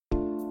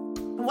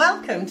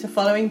Welcome to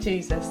Following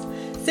Jesus,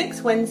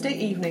 6 Wednesday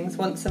evenings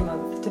once a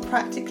month to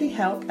practically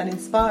help and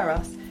inspire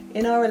us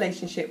in our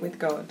relationship with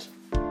God.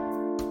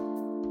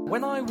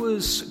 When I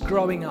was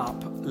growing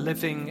up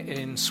living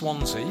in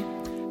Swansea,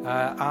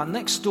 our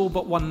next door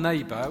but one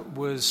neighbour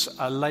was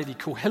a lady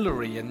called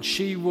Hilary, and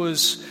she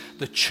was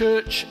the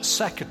church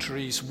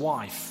secretary's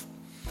wife.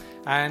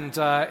 And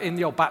in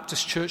the old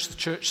Baptist church, the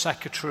church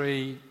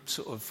secretary,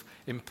 sort of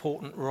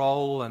important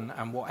role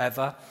and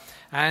whatever.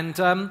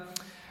 And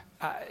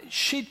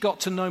she'd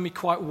got to know me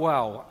quite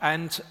well.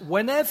 And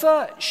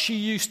whenever she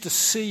used to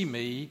see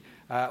me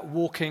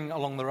walking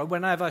along the road,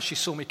 whenever she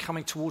saw me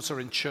coming towards her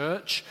in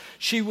church,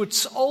 she would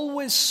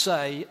always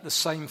say the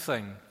same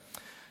thing.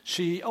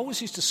 She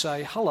always used to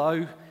say,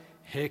 "Hello,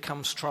 here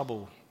comes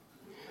trouble."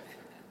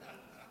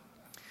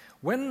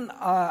 When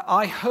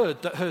I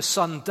heard that her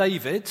son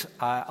David,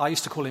 I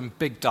used to call him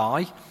Big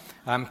Di,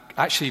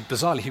 actually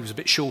bizarrely he was a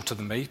bit shorter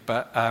than me,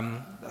 but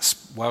that's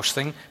a Welsh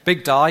thing,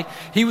 Big Di,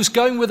 he was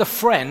going with a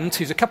friend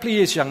who's a couple of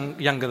years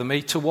younger than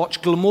me to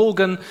watch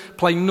Glamorgan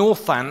play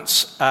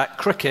Northants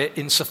cricket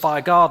in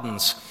Sophia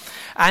Gardens.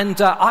 And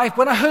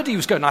when I heard he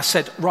was going, I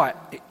said, right,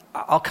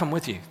 I'll come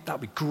with you.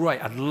 That'd be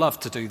great. I'd love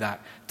to do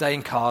that. Day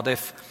in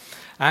Cardiff.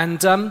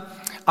 And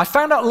I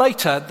found out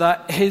later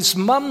that his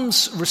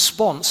mum's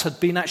response had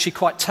been actually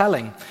quite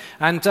telling.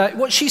 And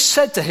what she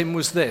said to him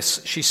was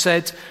this. She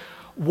said,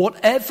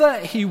 "Whatever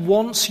he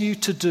wants you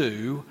to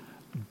do,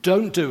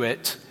 don't do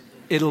it.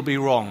 It'll be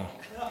wrong."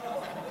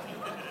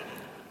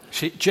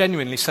 She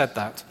genuinely said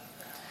that.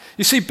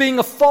 You see, being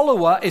a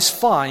follower is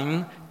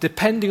fine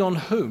depending on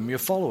whom you're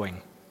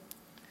following.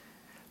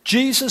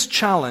 Jesus'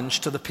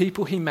 challenge to the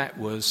people he met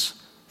was,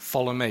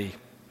 "Follow me."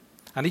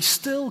 And he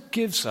still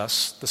gives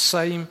us the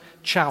same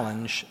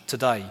challenge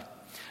today.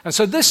 And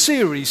so this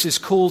series is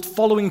called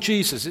Following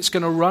Jesus. It's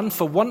going to run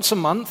for once a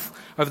month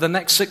over the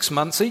next 6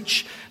 months.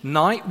 Each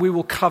night we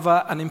will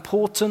cover an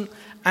important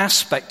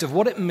aspect of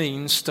what it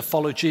means to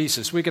follow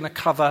Jesus.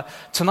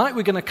 Tonight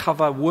we're going to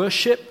cover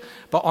worship,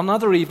 but on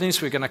other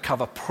evenings we're going to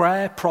cover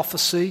prayer,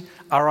 prophecy,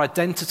 our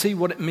identity,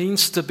 what it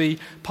means to be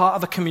part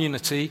of a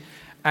community,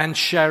 and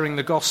sharing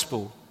the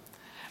gospel.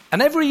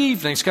 And every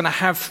evening is going to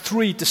have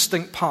 3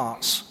 distinct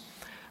parts.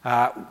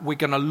 We're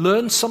going to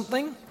learn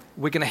something,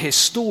 we're going to hear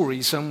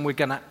stories, and we're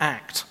going to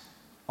act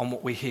on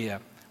what we hear.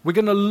 We're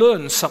going to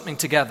learn something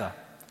together.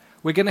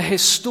 We're going to hear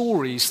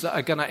stories that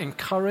are going to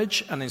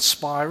encourage and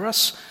inspire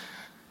us,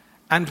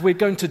 and we're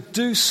going to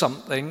do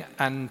something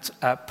and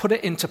put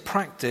it into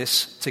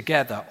practice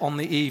together on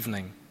the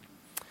evening.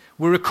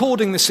 We're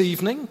recording this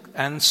evening,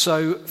 and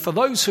so for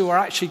those who are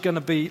actually going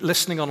to be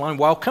listening online,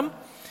 welcome.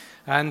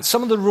 And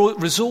some of the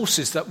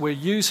resources that we're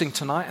using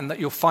tonight and that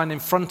you'll find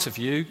in front of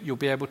you, you'll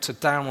be able to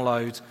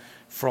download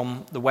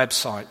from the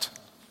website.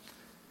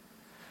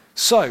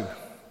 So,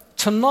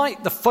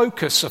 tonight the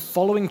focus of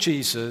following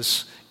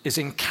Jesus is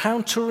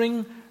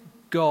encountering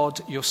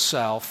God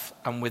yourself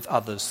and with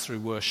others through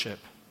worship.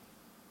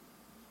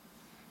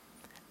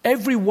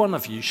 Every one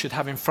of you should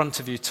have in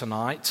front of you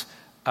tonight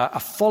a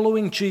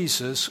Following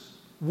Jesus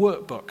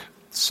workbook.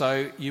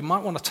 So you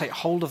might want to take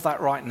hold of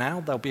that right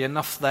now. There'll be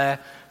enough there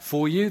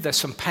for you. There's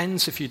some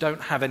pens if you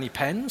don't have any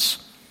pens.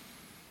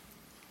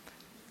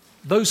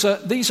 These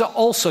are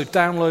also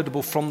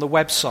downloadable from the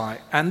website.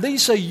 And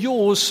these are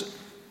yours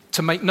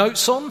to make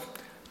notes on,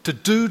 to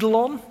doodle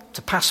on,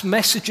 to pass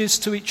messages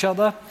to each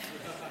other.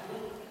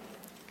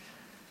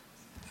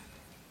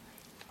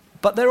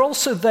 But they're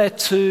also there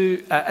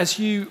to, as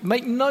you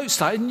make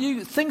notes,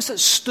 and things that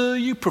stir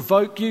you,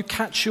 provoke you,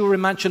 catch your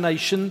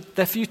imagination,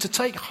 they're for you to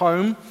take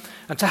home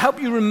and to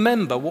help you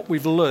remember what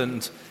we've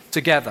learned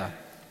together.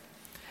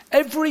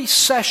 Every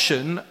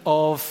session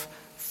of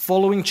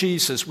Following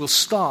Jesus will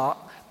start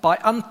by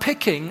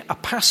unpicking a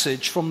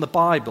passage from the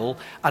Bible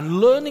and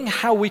learning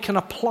how we can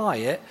apply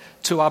it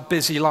to our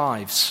busy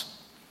lives.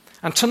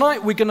 And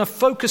tonight we're going to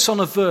focus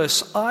on a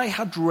verse I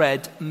had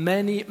read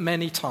many,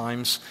 many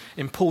times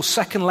in Paul's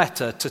second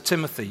letter to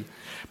Timothy,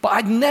 but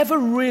I'd never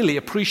really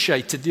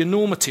appreciated the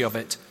enormity of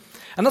it.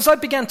 And as I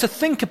began to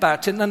think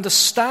about it and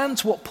understand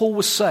what Paul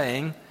was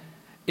saying,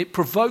 it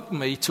provoked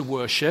me to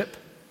worship,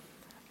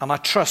 and I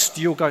trust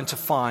you're going to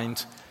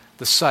find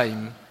the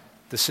same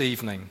this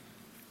evening.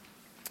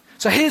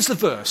 So here's the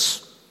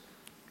verse.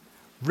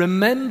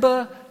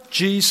 "Remember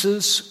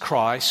Jesus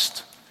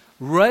Christ,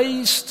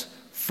 raised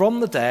from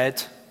the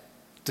dead,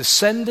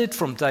 descended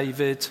from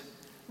David.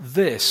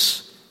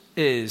 This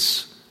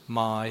is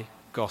my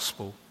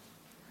gospel."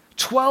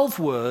 12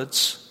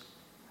 words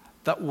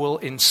that will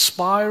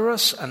inspire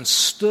us and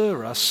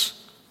stir us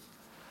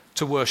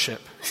to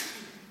worship.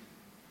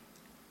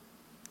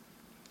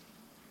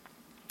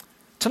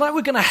 Tonight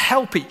we're going to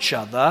help each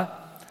other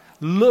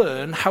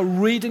learn how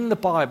reading the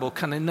Bible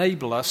can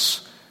enable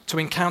us to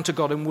encounter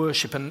God in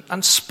worship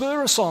and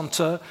spur us on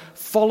to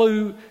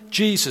follow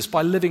Jesus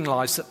by living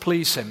lives that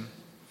please him.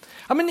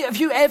 I mean, have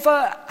you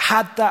ever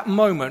had that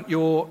moment,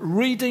 you're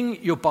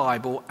reading your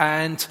Bible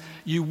and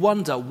you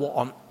wonder what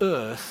on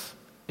earth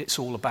it's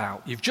all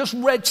about? You've just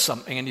read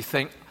something and you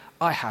think,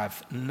 I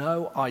have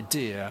no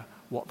idea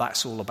what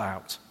that's all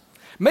about.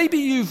 Maybe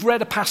you've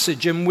read a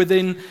passage and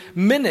within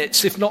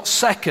minutes, if not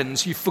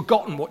seconds, you've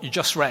forgotten what you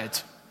just read.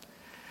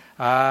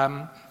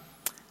 How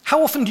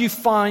often do you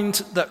find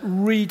that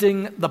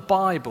reading the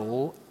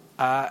Bible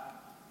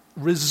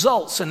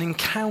results in an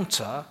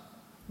encounter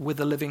with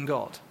the living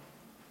God?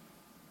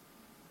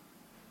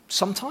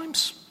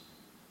 Sometimes?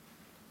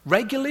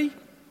 Regularly?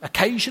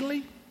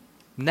 Occasionally?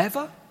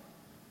 Never?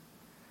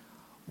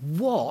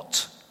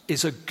 What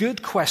is a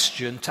good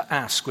question to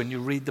ask when you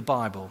read the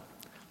Bible?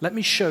 Let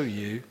me show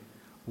you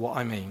what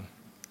I mean.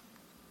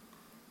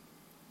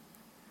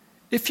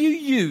 If you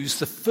use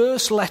the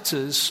first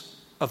letters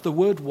of the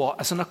word what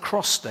as an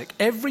acrostic,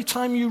 every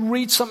time you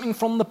read something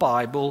from the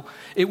Bible,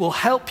 it will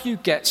help you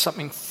get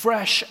something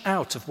fresh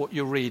out of what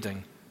you're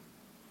reading.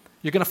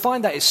 You're going to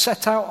find that it's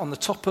set out on the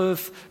top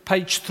of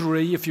page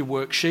 3 of your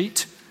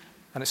worksheet,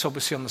 and it's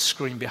obviously on the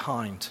screen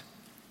behind.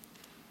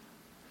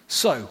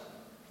 So,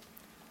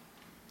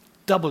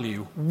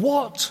 W,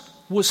 what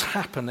was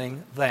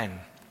happening then?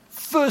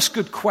 First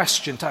good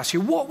question to ask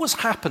you, what was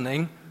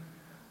happening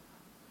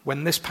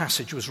when this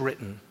passage was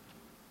written?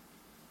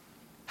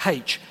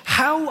 H,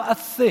 how are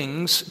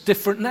things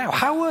different now?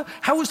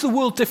 How is the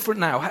world different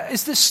now?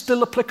 Is this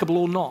still applicable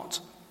or not?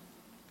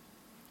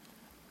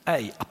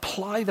 A,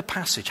 apply the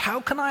passage. How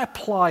can I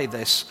apply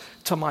this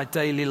to my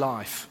daily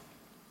life?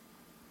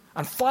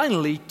 And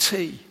finally,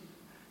 T,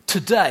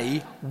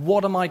 today,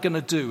 what am I going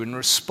to do in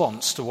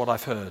response to what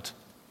I've heard?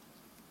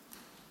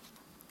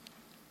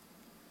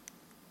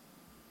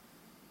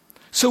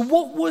 So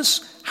what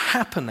was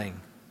happening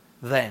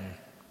then?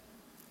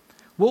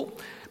 Well,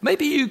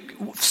 maybe you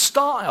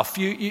start off,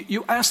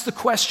 you ask the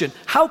question,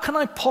 how can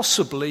I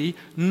possibly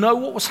know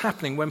what was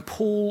happening when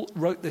Paul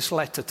wrote this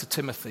letter to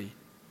Timothy?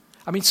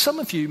 I mean, some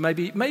of you,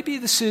 maybe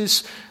this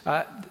is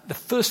the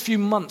first few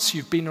months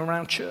you've been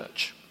around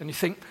church, and you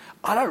think,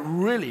 I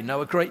don't really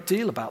know a great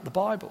deal about the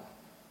Bible.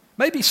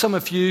 Maybe some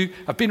of you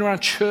have been around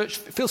church,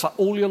 it feels like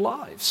all your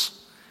lives.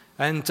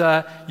 And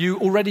you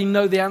already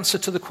know the answer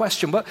to the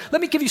question. But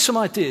let me give you some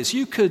ideas.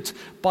 You could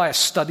buy a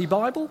study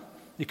Bible.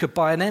 You could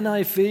buy an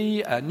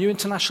NIV, a New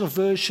International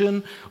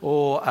Version,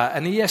 or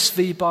an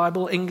ESV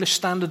Bible, English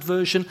Standard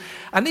Version.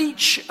 And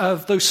each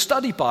of those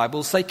study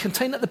Bibles, they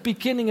contain at the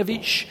beginning of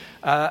each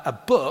a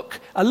book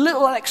a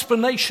little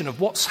explanation of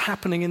what's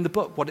happening in the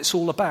book, what it's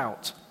all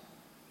about.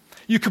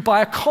 You could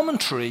buy a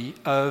commentary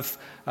of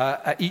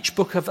each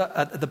book of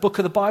the book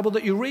of the Bible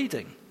that you're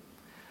reading.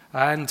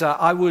 And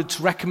I would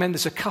recommend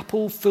there's a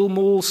couple, Phil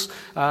Moore's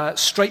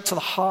Straight to the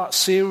Heart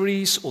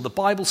series or The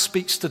Bible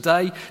Speaks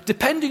Today.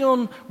 Depending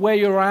on where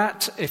you're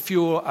at, if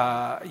you're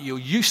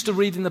used to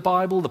reading the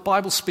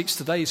Bible Speaks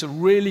Today is a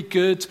really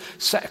good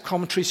set of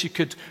commentaries. You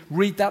could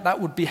read that.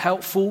 That would be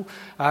helpful.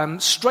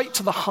 Straight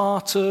to the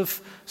Heart of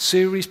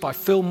series by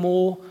Phil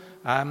Moore.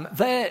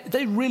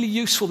 They're really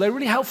useful. They're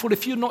really helpful.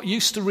 If you're not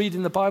used to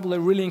reading the Bible, they're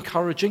really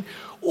encouraging.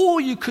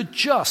 Or you could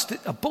just,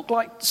 a book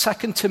like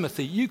 2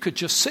 Timothy, you could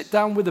just sit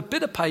down with a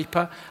bit of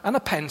paper and a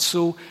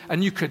pencil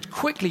and you could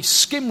quickly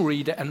skim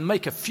read it and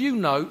make a few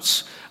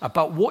notes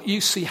about what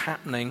you see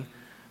happening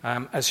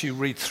as you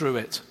read through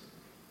it.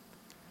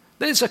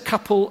 There's a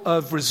couple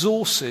of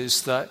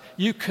resources that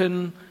you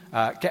can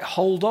get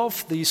hold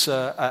of. These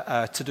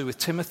are to do with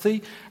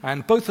Timothy,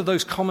 and both of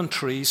those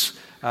commentaries,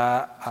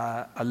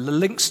 the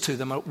links to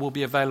them will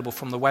be available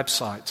from the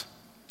website.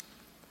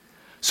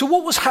 So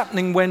what was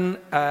happening when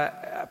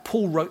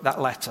Paul wrote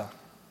that letter?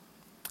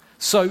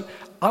 So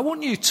I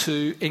want you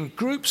to, in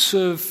groups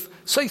of,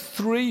 say,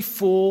 3,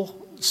 4,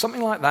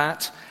 something like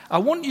that, I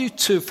want you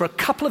to, for a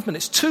couple of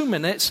minutes, 2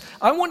 minutes,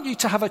 I want you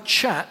to have a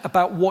chat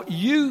about what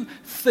you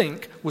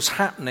think was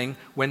happening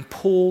when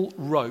Paul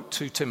wrote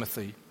to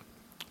Timothy.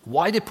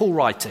 Why did Paul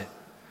write it?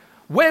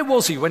 Where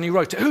was he when he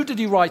wrote it? Who did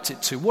he write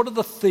it to? What are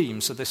the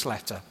themes of this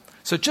letter?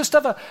 So just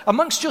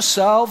amongst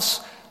yourselves,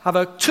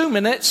 have 2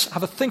 minutes,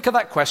 have a think of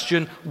that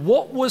question.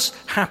 What was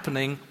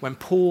happening when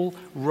Paul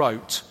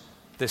wrote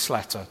this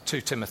letter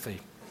to Timothy?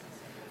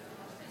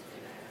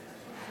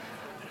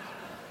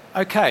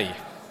 Okay,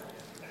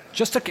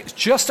 just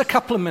a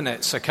couple of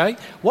minutes, okay?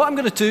 What I'm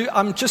going to do,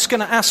 I'm just going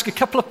to ask a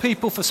couple of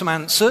people for some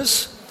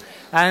answers.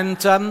 And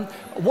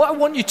what I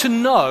want you to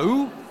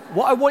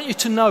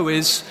know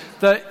is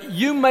that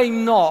you may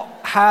not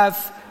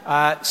have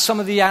some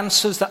of the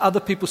answers that other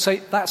people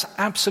say. That's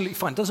absolutely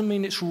fine. Doesn't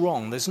mean it's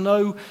wrong. There's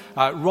no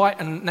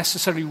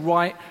necessarily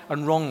right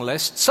and wrong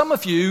list. Some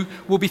of you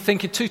will be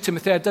thinking too,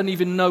 Timothy, I don't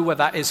even know where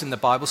that is in the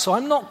Bible, so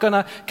I'm not going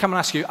to come and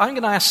ask you. I'm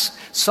going to ask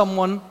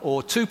someone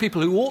or two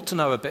people who ought to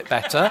know a bit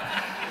better.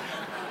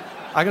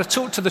 I'm going to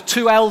talk to the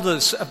 2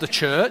 elders of the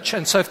church,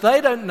 and so if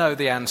they don't know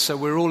the answer,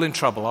 we're all in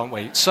trouble, aren't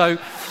we? So,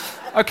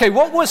 okay,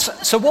 what was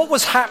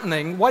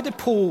happening? What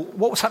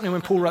was happening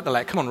when Paul wrote the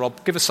letter? Come on,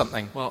 Rob, give us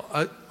something. Well,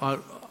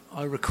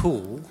 I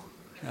recall,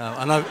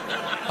 and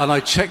I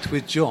checked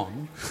with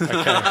John.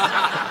 Okay.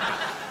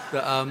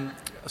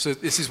 So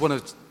this is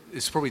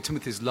it's probably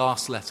Timothy's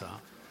last letter,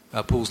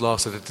 Paul's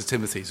last letter to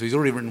Timothy. So he's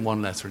already written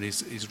one letter, and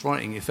he's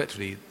writing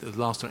effectively the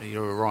last letter he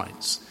ever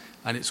writes,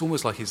 and it's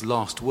almost like his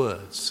last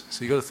words.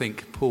 So you've got to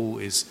think Paul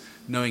is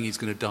knowing he's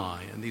going to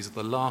die, and these are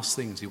the last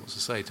things he wants to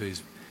say to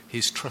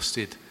his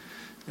trusted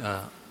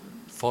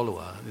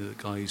follower, the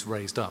guy who's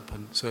raised up.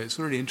 And so it's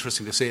really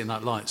interesting to see it in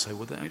that light, say,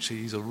 well,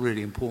 actually these are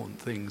really important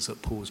things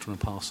that Paul's trying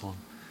to pass on.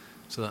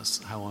 So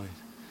that's how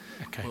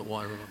what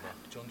I remember.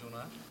 John, do you want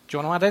to add? Do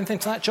you want to add anything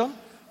to that, John?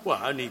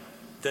 Well, only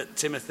that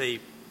Timothy,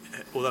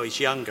 although he's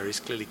younger, he's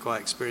clearly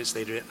quite experienced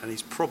leader, and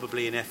he's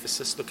probably in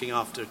Ephesus looking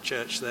after a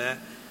church there,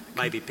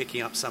 maybe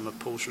picking up some of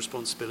Paul's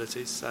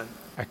responsibilities. So,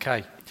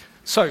 okay.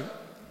 So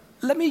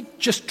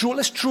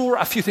let's draw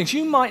a few things.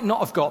 You might not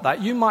have got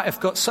that. You might have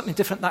got something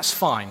different. That's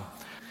fine.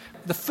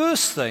 The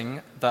first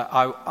thing that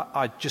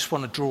I just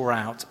want to draw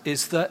out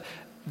is that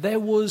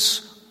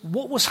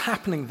what was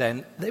happening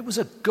then, there was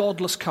a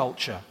godless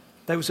culture.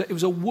 It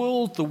was a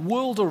world, the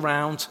world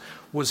around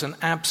was an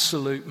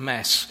absolute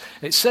mess.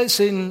 It says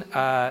in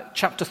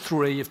chapter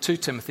 3 of 2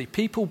 Timothy,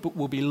 people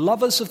will be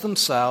lovers of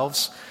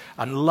themselves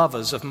and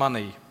lovers of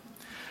money.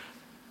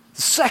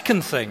 The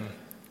second thing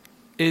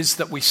is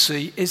that we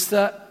see is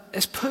that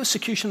there's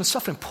persecution and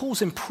suffering.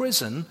 Paul's in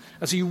prison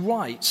as he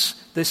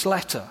writes this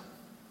letter.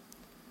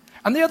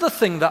 And the other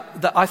thing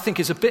that I think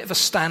is a bit of a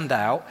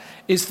standout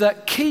is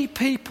that key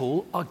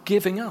people are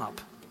giving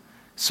up.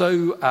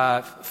 So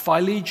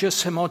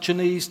Philegus,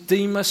 Hermogenes,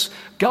 Demas,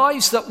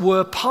 guys that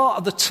were part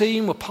of the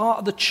team, were part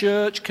of the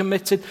church,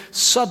 committed,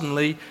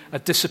 suddenly are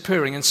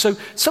disappearing. And so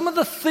some of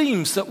the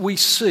themes that we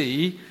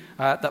see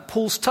that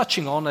Paul's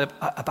touching on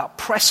about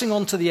pressing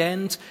on to the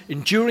end,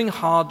 enduring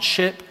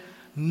hardship,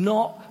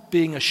 not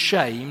being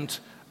ashamed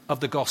of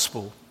the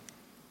gospel.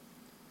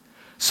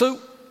 So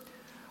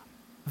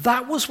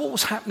that was what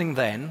was happening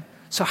then.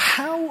 So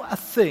how are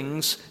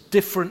things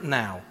different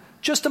now?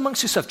 Just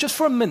amongst yourselves, just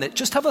for a minute,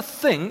 just have a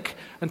think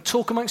and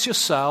talk amongst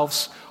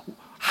yourselves.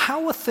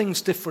 How are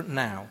things different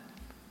now?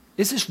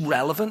 Is this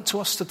relevant to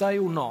us today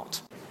or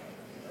not?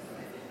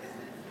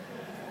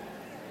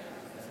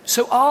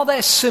 So are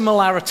there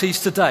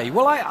similarities today?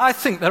 Well, I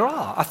think there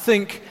are. I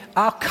think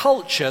our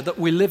culture that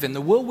we live in,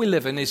 the world we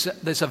live in,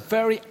 there's a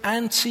very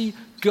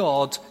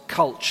anti-God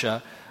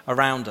culture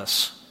around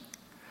us.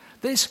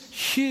 There's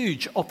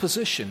huge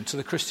opposition to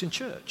the Christian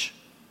church.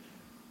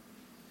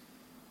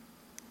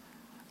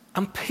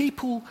 And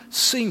people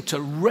seem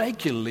to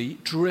regularly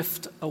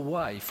drift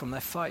away from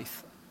their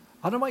faith.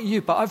 I don't know about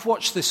you, but I've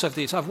watched this over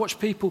the years. I've watched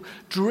people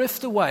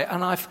drift away,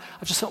 and I've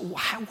just thought,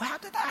 how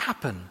did that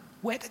happen?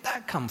 Where did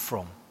that come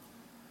from?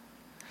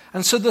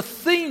 And so the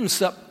themes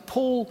that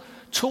Paul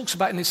talks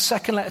about in his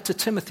second letter to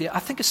Timothy, I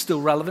think are still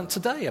relevant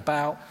today,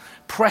 about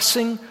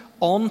pressing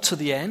on to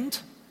the end.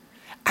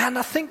 And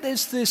I think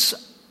there's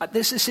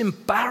this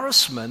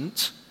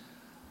embarrassment.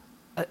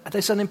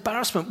 There's an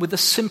embarrassment with the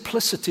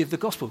simplicity of the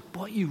gospel.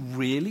 What, you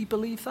really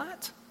believe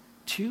that?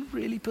 Do you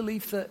really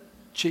believe that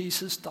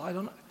Jesus died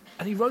on it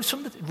and he rose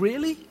from the dead?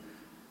 Really?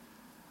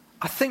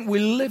 I think we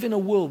live in a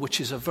world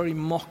which is a very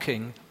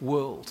mocking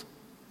world.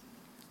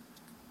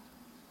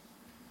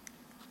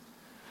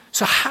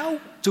 So how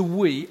do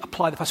we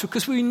apply the passage?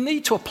 Because we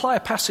need to apply a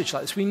passage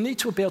like this. We need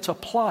to be able to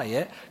apply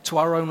it to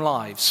our own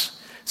lives.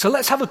 So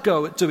let's have a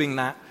go at doing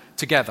that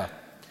together.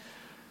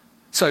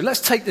 So let's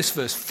take this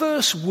verse.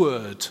 First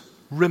word,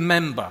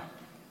 remember.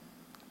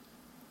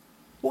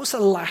 What was the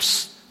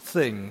last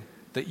thing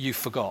that you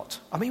forgot?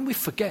 I mean, we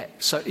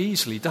forget so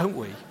easily, don't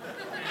we?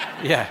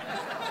 Yeah.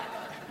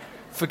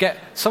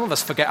 Some of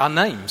us forget our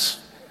names.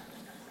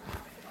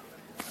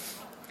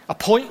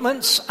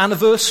 Appointments,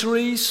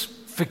 anniversaries,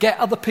 forget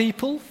other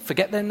people,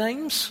 forget their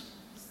names.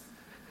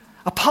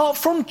 Apart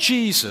from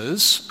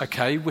Jesus,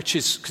 okay, which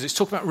is, because it's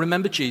talking about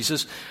remember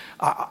Jesus,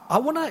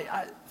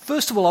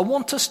 first of all, I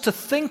want us to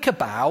think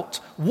about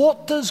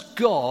what does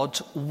God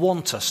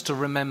want us to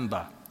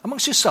remember?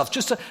 Amongst yourselves,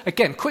 just to,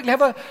 again, quickly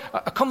have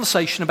a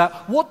conversation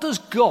about what does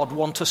God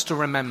want us to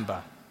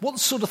remember? What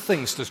sort of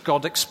things does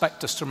God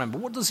expect us to remember?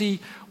 What does he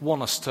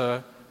want us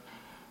to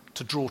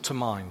draw to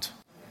mind?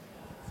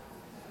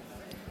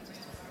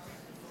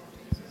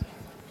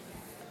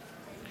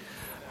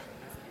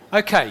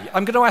 Okay,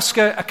 I'm going to ask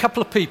a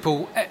couple of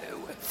people,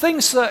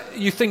 things that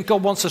you think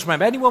God wants us to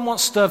remember. Anyone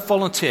wants to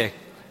volunteer?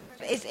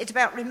 It's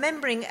about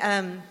remembering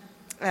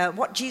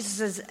what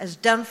Jesus has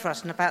done for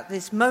us and about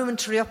this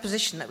momentary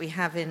opposition that we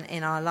have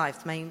in our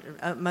life.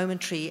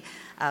 Momentary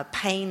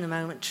pain, the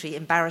momentary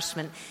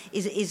embarrassment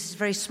is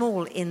very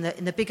small in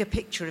the bigger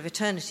picture of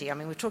eternity. I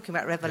mean, we're talking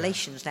about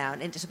Revelations now,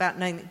 and it's about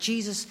knowing that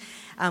Jesus,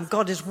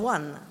 God has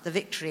won the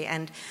victory,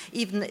 and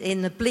even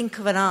in the blink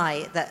of an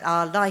eye, that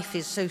our life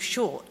is so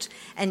short,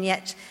 and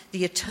yet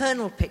the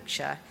eternal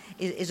picture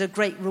is a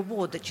great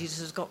reward that Jesus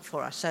has got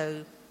for us.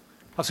 So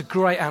that's a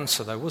great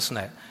answer, though, wasn't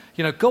it?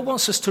 You know, God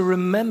wants us to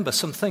remember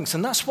some things,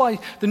 and that's why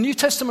the New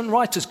Testament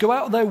writers go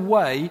out of their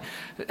way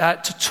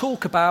to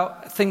talk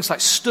about things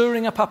like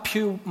stirring up our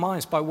pure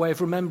minds by way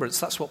of remembrance.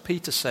 That's what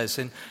Peter says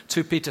in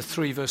 2 Peter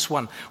 3, verse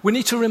 1. We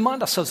need to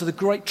remind ourselves of the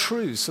great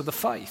truths of the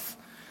faith.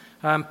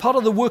 Part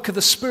of the work of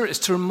the Spirit is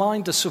to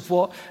remind us of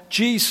what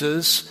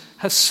Jesus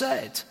has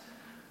said.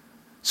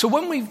 So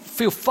when we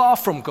feel far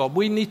from God,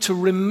 we need to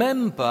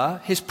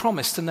remember his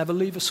promise to never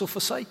leave us or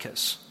forsake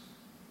us.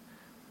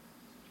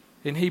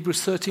 In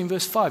Hebrews 13,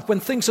 verse 5,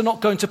 when things are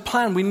not going to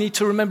plan, we need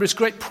to remember his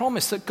great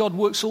promise that God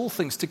works all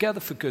things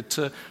together for good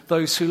to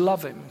those who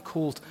love him,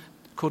 called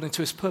according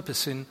to his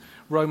purpose in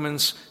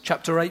Romans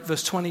chapter 8,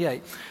 verse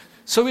 28.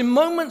 So in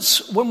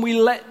moments when we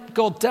let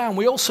God down,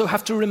 we also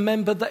have to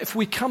remember that if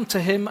we come to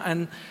him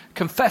and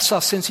confess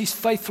our sins, he's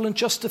faithful and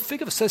just to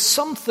forgive us. There's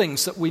some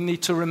things that we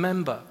need to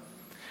remember.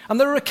 And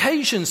there are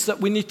occasions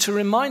that we need to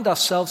remind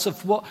ourselves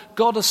of what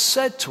God has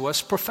said to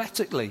us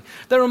prophetically.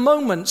 There are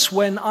moments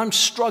when I'm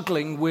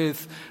struggling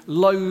with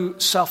low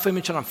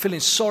self-image and I'm feeling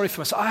sorry for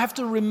myself. I have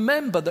to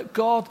remember that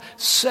God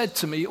said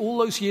to me all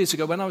those years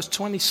ago when I was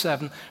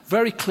 27,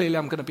 very clearly,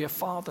 I'm going to be a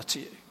father to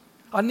you.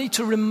 I need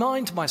to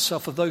remind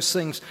myself of those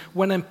things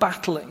when I'm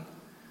battling.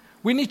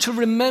 We need to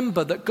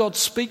remember that God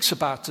speaks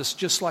about us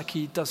just like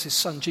he does his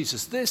son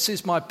Jesus. This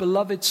is my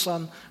beloved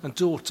son and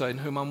daughter in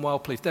whom I'm well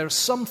pleased. There are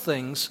some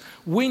things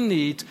we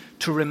need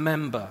to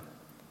remember.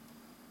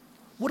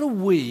 What are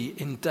we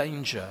in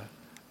danger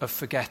of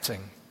forgetting?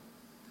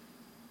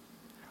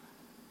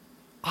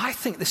 I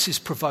think this is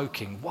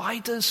provoking. Why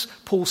does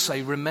Paul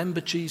say, remember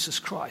Jesus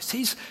Christ?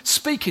 He's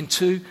speaking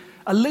to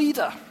a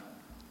leader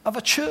of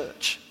a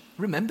church.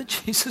 Remember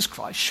Jesus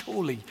Christ?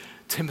 Surely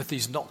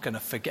Timothy's not going to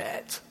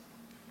forget.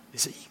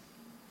 Is he?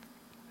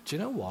 Do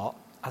you know what?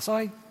 As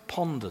I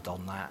pondered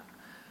on that,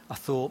 I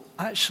thought,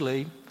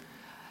 actually,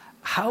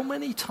 how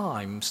many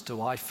times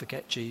do I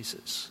forget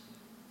Jesus?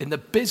 In the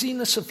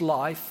busyness of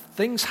life,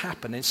 things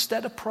happen.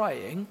 Instead of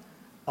praying,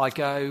 I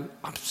go,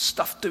 I'm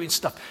doing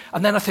stuff.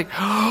 And then I think,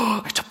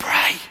 oh, I have to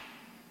pray.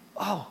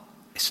 Oh,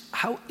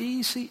 how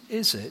easy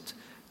is it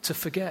to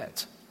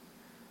forget?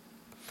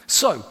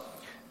 So,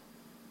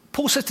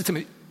 Paul said to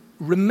Timothy,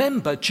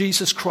 remember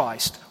Jesus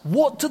Christ.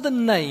 What do the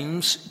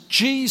names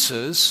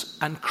Jesus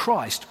and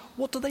Christ,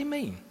 what do they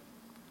mean?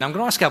 Now I'm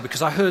going to ask Al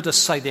because I heard us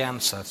say the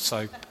answer.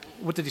 So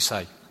what did he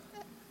say?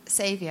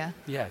 Saviour.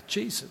 Yeah,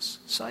 Jesus,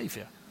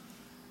 Saviour.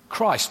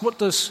 Christ, what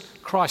does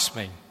Christ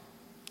mean?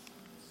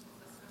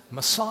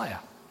 Messiah.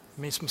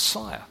 It means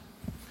Messiah.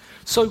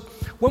 So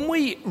when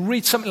we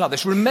read something like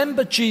this,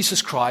 remember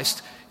Jesus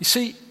Christ, you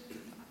see,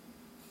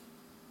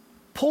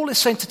 Paul is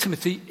saying to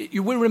Timothy,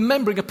 we're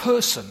remembering a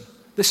person.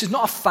 This is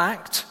not a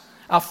fact.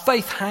 Our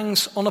faith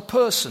hangs on a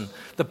person.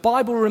 The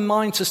Bible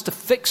reminds us to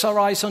fix our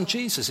eyes on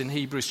Jesus in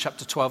Hebrews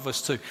chapter 12,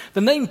 verse 2.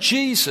 The name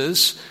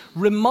Jesus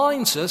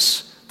reminds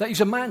us that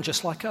he's a man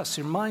just like us.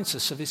 He reminds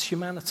us of his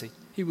humanity.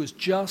 He was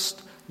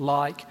just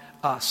like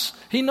us.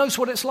 He knows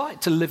what it's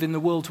like to live in the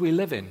world we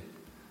live in,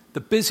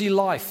 the busy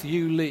life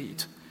you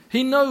lead.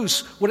 He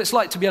knows what it's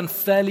like to be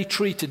unfairly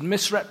treated,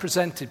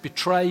 misrepresented,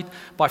 betrayed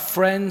by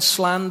friends,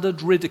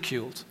 slandered,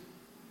 ridiculed.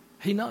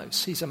 He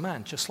knows. He's a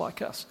man just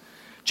like us.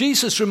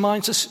 Jesus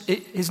reminds us,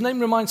 his name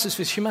reminds us of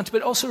his humanity,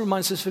 but it also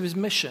reminds us of his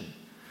mission.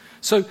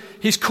 So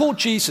he's called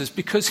Jesus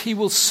because he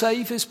will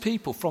save his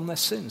people from their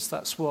sins.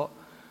 That's what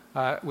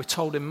we're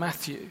told in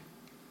Matthew.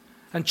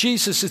 And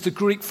Jesus is the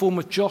Greek form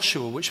of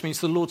Joshua, which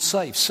means the Lord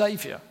saves,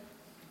 Saviour.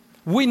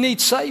 We need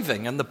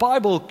saving, and the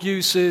Bible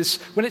uses,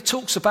 when it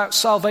talks about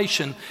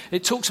salvation,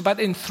 it talks about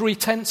it in three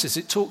tenses.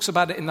 It talks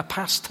about it in the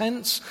past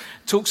tense.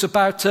 It talks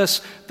about us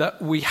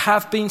that we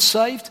have been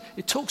saved.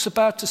 It talks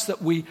about us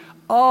that we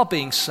are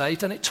being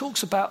saved, and it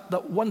talks about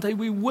that one day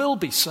we will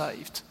be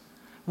saved.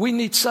 We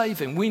need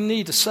saving. We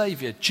need a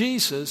Saviour.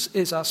 Jesus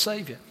is our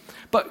Saviour.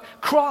 But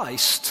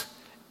Christ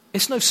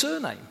is no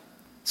surname.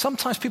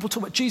 Sometimes people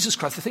talk about Jesus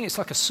Christ, they think it's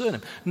like a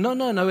surname.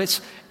 No,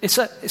 it's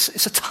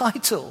a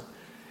title.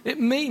 It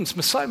means,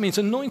 Messiah means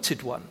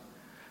anointed one.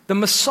 The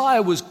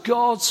Messiah was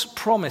God's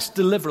promised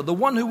deliverer, the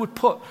one who would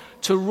put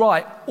to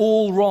right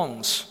all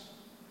wrongs.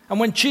 And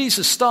when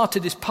Jesus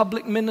started his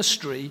public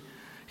ministry,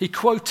 he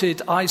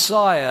quoted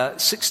Isaiah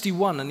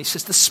 61, and he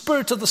says, the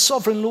Spirit of the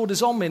Sovereign Lord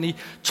is on me. And he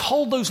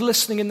told those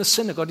listening in the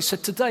synagogue, he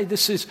said, today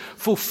this is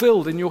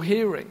fulfilled in your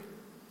hearing.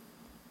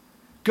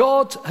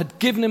 God had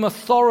given him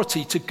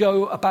authority to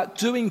go about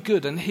doing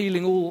good and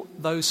healing all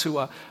those who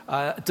are,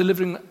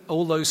 delivering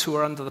all those who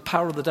are under the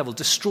power of the devil,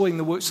 destroying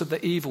the works of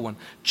the evil one.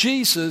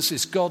 Jesus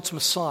is God's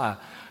Messiah.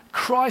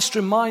 Christ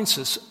reminds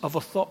us of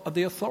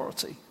the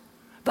authority.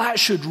 That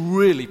should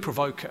really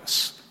provoke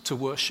us to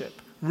worship.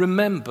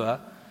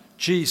 Remember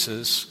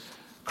Jesus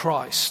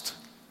Christ,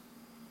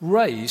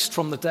 raised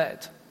from the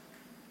dead.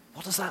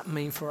 What does that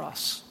mean for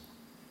us?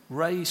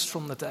 Raised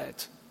from the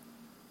dead.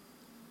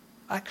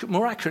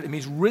 More accurately, it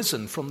means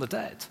risen from the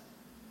dead.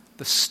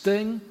 The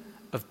sting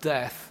of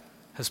death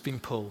has been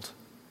pulled.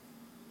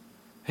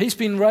 He's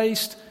been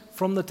raised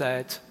from the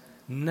dead,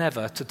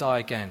 never to die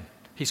again.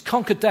 He's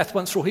conquered death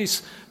once for all.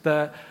 He's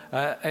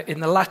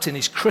in the Latin,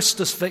 he's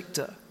Christus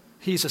Victor.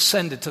 He's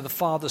ascended to the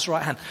Father's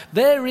right hand.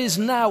 There is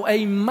now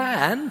a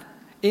man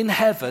in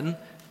heaven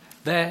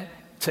there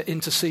to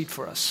intercede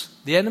for us.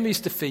 The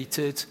enemy's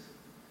defeated,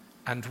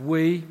 and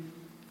we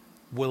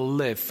will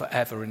live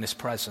forever in his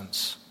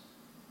presence.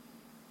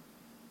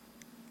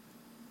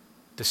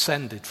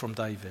 Descended from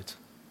David.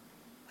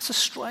 That's a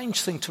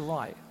strange thing to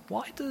write.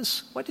 Why do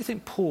you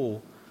think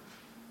Paul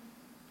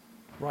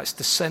writes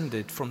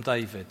descended from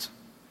David?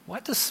 Why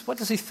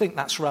does he think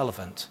that's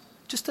relevant?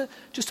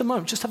 Just a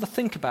moment, just have a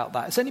think about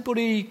that. Is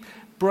anybody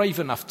brave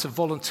enough to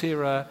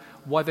volunteer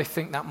why they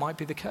think that might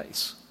be the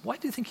case? Why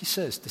do you think he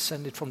says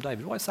descended from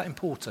David? Why is that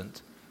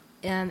important?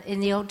 In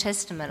the Old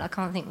Testament, I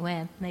can't think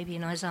where, maybe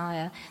in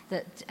Isaiah,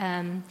 that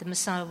the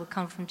Messiah would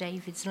come from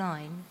David's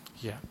line.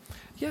 Yeah,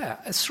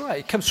 that's right.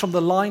 It comes from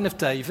the line of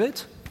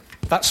David.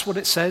 That's what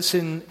it says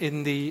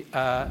in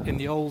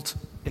the Old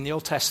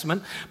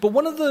Testament. But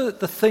one of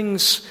the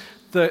things,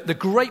 the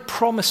great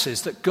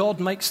promises that God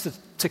makes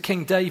to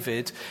King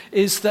David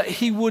is that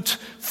he would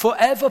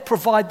forever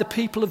provide the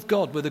people of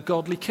God with a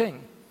godly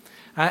king.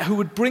 Who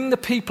would bring the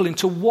people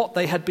into what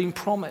they had been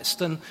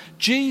promised. And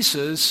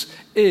Jesus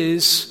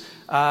is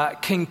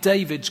King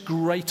David's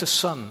greater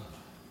son.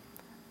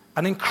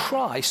 And in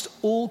Christ,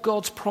 all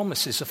God's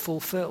promises are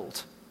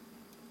fulfilled.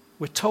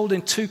 We're told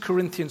in 2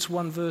 Corinthians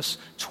 1 verse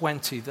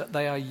 20 that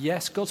they are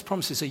yes, God's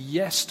promises are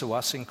yes to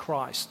us in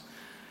Christ.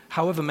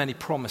 However many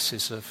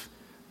promises have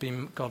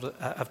been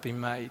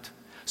made.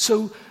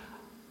 So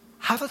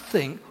have a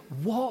think,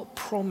 what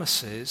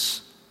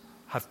promises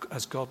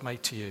has God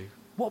made to you?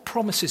 What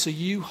promises are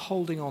you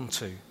holding on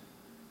to?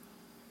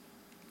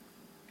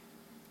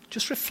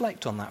 Just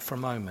reflect on that for a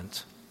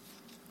moment.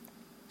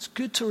 It's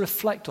good to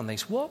reflect on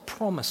these. What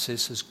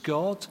promises has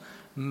God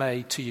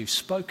made to you,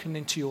 spoken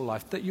into your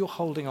life, that you're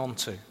holding on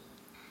to?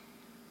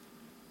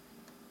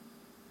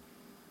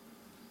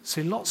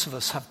 See, lots of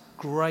us have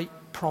great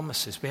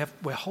promises.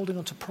 We're holding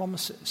on to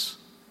promises.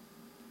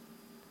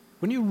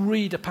 When you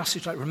read a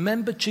passage like,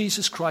 remember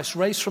Jesus Christ,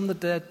 raised from the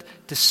dead,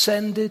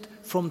 descended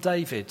from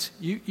David,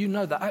 you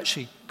know that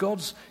actually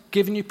God's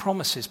given you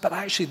promises, but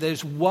actually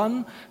there's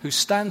one who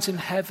stands in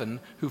heaven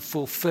who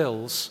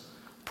fulfills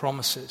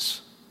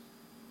promises.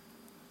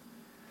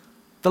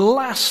 The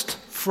last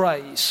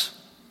phrase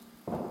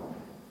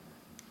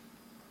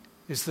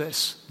is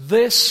this: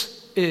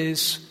 this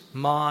is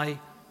my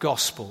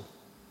gospel.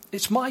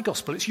 It's my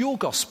gospel, it's your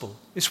gospel,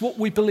 it's what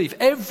we believe.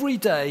 Every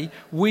day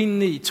we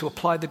need to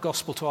apply the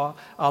gospel to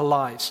our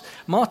lives.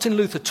 Martin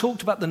Luther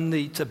talked about the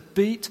need to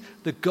beat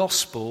the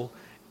gospel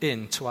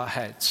into our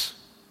heads.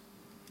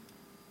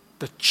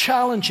 The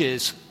challenge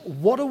is,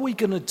 what are we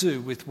going to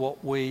do with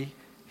what we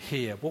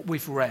hear, what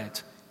we've read?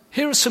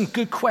 Here are some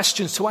good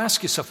questions to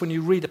ask yourself when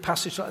you read a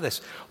passage like this.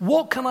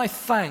 What can I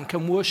thank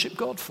and worship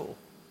God for?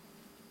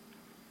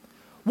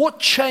 What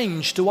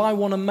change do I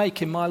want to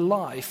make in my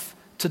life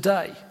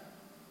today?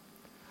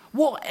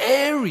 What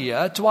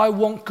area do I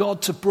want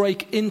God to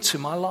break into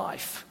my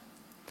life?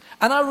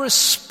 And our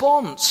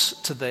response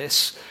to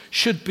this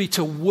should be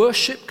to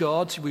worship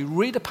God. We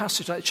read a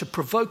passage that should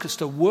provoke us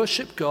to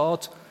worship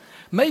God.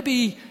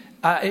 Maybe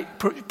it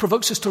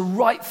provokes us to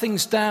write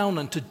things down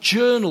and to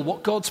journal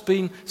what God's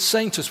been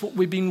saying to us, what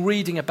we've been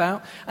reading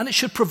about. And it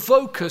should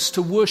provoke us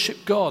to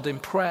worship God in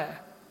prayer.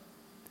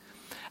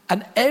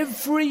 And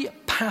every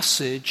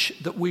passage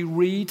that we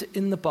read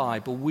in the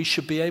Bible, we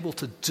should be able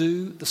to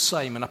do the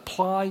same and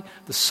apply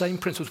the same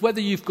principles,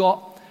 whether you've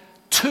got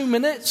 2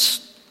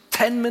 minutes,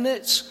 10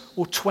 minutes,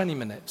 or 20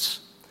 minutes.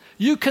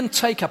 You can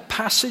take a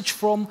passage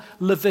from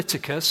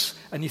Leviticus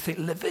and you think,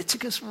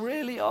 Leviticus,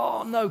 really?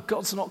 Oh, no,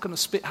 God's not going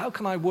to speak. How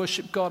can I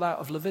worship God out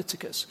of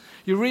Leviticus?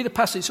 You read a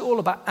passage, it's all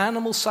about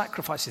animal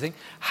sacrifice. You think,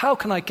 how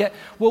can I get...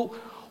 Well,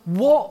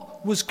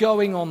 what was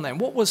going on then?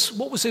 What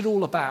was it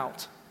all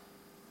about?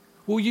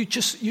 Well,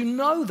 you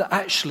know that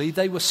actually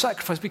they were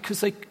sacrificed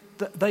because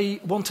they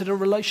wanted a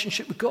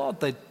relationship with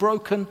God. They'd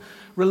broken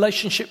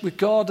relationship with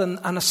God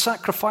and a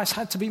sacrifice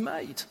had to be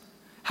made.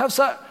 Is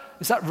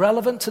that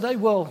relevant today?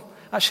 Well,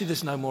 actually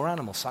there's no more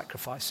animal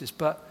sacrifices,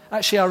 but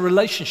actually our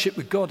relationship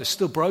with God is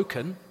still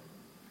broken.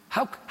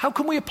 How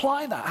can we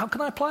apply that? How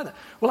can I apply that?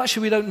 Well,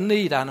 actually we don't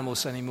need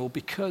animals anymore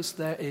because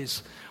there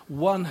is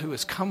one who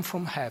has come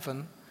from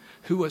heaven,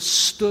 who has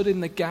stood in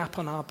the gap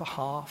on our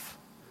behalf.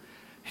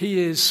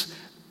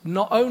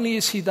 Not only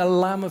is he the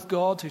Lamb of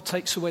God who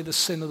takes away the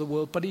sin of the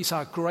world, but he's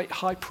our great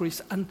high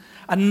priest. And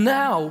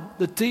now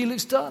the deal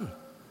is done.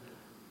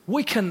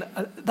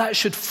 That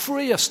should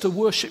free us to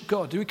worship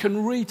God. We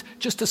can read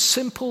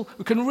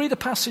a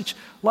passage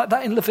like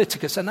that in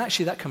Leviticus, and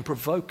actually that can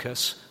provoke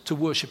us to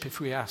worship if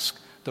we ask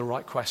the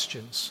right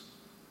questions.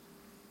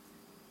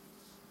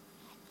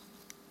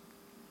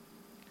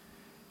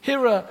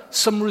 Here are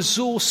some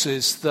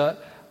resources that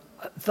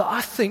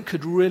I think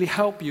could really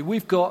help you.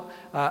 We've got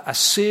a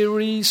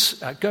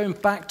series going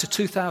back to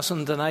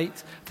 2008. I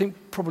think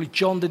probably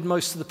John did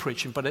most of the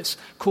preaching, but it's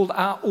called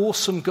Our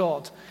Awesome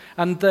God.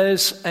 And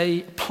there's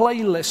a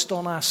playlist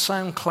on our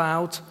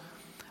SoundCloud,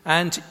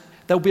 and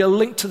there'll be a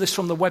link to this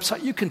from the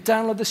website. You can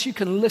download this, you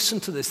can listen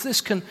to this.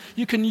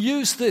 You can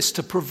use this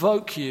to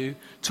provoke you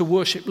to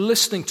worship,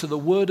 listening to the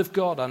Word of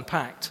God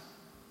unpacked.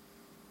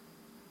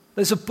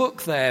 There's a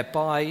book there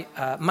by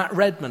Matt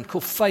Redman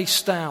called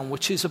Face Down,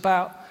 which is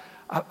about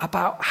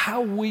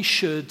how we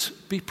should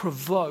be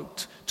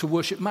provoked to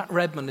worship. Matt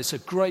Redman is a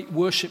great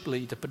worship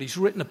leader, but he's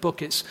written a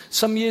book. It's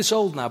some years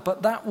old now,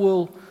 but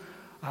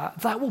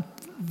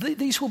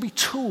these will be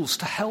tools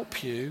to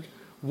help you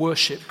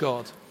worship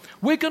God.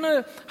 We're going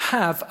to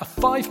have a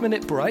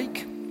 5-minute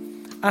break,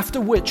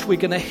 after which we're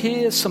going to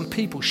hear some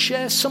people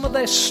share some of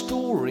their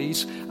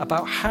stories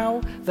about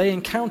how they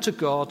encounter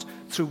God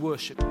through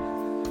worship.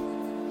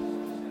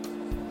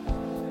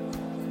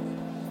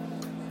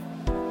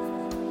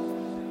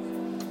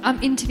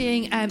 I'm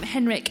interviewing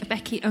Henrik,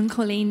 Becky and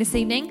Colleen this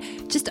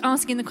evening, just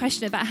asking the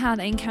question about how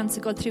they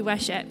encounter God through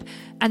worship.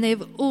 And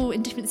they've all,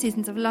 in different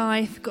seasons of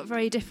life, got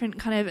very different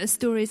kind of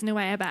stories in a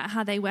way about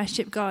how they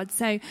worship God.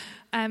 So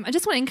I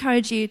just want to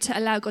encourage you to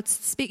allow God to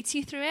speak to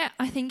you through it.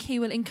 I think he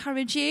will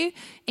encourage you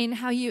in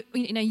how you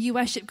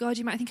worship God.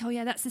 You might think, oh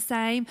yeah, that's the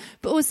same.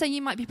 But also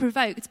you might be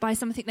provoked by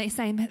something they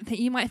say.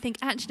 You might think,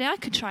 actually, I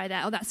could try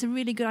that, or that's a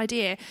really good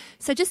idea.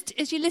 So just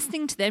as you're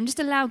listening to them, just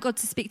allow God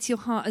to speak to your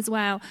heart as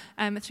well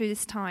through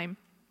this time.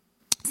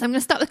 So I'm going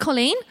to start with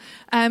Colleen.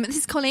 This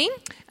is Colleen,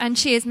 and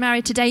she is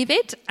married to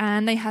David,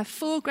 and they have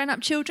 4 grown-up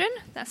children.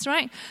 That's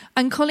right.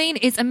 And Colleen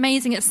is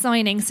amazing at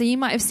signing, so you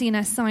might have seen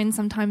her sign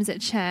sometimes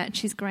at church.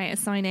 She's great at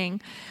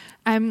signing.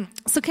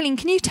 So Colleen,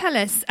 can you tell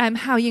us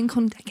how you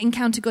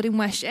encounter God in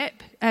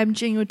worship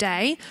during your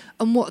day,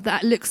 and what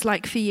that looks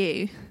like for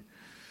you?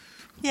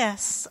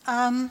 Yes.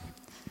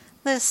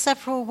 There's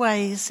several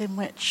ways in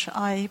which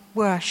I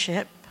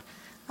worship.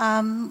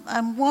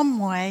 And one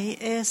way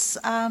is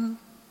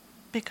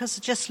because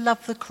I just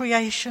love the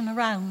creation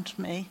around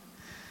me.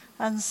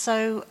 And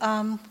so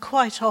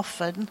quite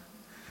often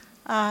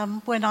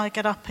when I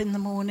get up in the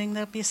morning,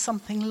 there'll be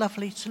something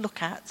lovely to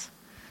look at.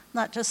 And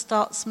that just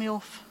starts me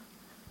off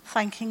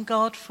thanking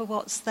God for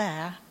what's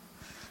there.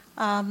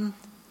 Not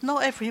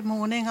every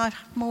morning. I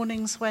have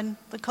mornings when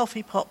the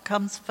coffee pot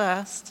comes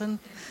first, and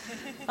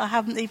I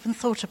haven't even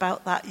thought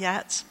about that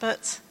yet.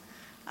 But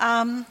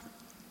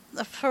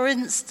for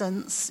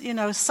instance,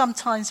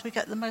 sometimes we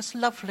get the most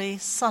lovely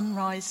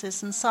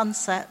sunrises and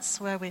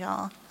sunsets where we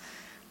are.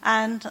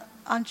 And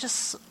I'm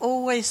just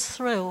always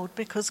thrilled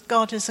because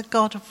God is a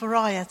God of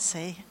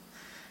variety.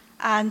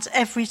 And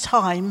every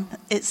time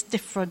it's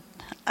different.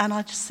 And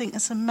I just think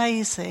it's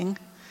amazing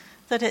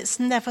that it's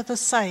never the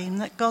same,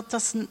 that God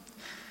doesn't,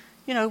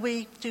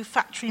 we do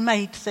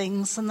factory-made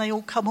things and they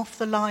all come off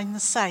the line the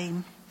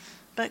same.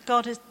 But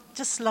God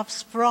just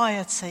loves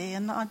variety,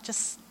 and I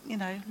just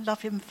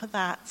love him for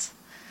that.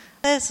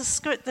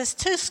 There's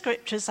 2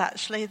 scriptures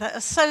actually that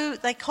are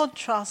they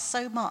contrast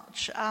so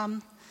much.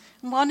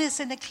 One is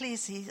in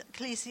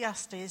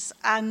Ecclesiastes,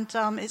 and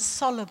it's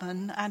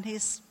Solomon, and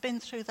he's been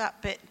through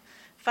that bit.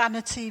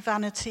 Vanity,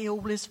 vanity,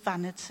 all is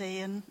vanity,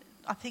 and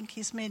I think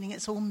he's meaning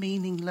it's all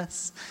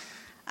meaningless.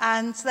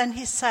 And then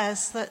he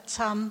says that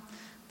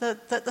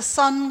the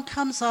sun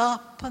comes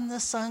up and the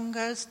sun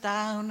goes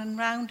down, and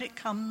round it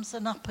comes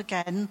and up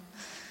again.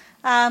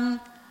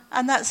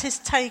 And that's his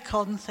take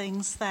on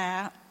things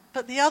there.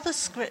 But the other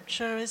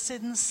scripture is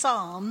in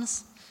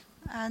Psalms,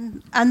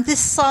 and this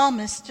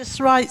psalmist just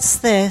writes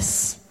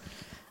this.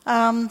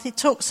 He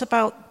talks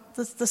about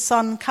the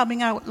sun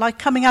coming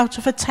out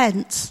of a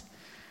tent,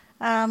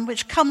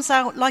 which comes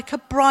out like a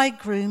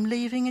bridegroom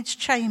leaving its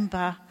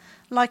chamber,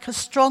 like a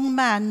strong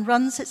man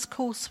runs its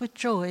course with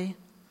joy.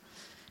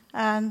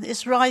 And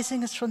its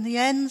rising is from the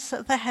ends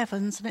of the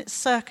heavens, and its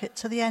circuit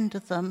to the end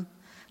of them.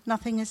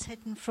 Nothing is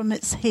hidden from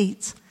its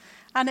heat.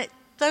 And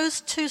those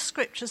 2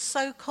 scriptures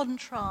so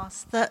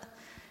contrast that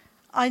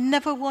I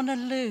never want to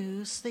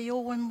lose the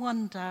awe and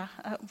wonder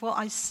at what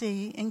I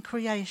see in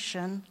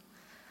creation.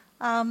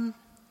 That's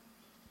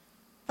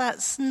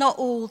not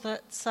all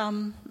that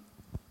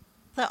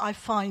I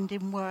find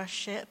in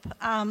worship.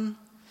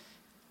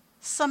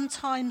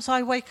 Sometimes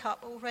I wake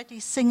up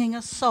already singing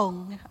a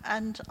song,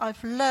 and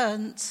I've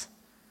learnt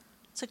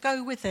to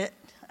go with it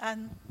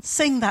and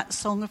sing that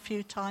song a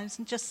few times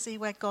and just see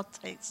where God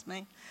takes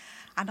me.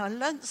 And I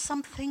learnt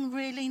something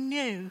really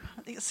new.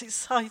 It's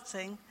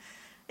exciting.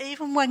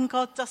 Even when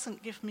God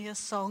doesn't give me a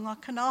song, I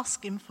can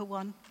ask him for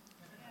one.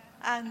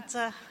 And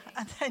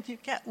then you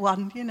get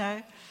one,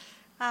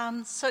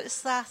 So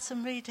it's that,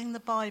 and reading the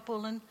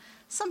Bible. And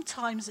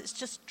sometimes it's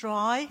just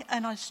dry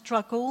and I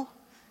struggle.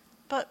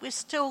 But we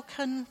still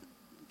can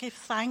give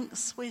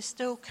thanks. We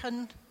still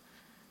can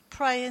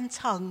pray in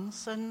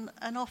tongues. And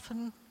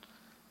often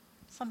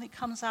something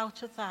comes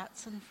out of that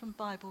and from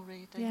Bible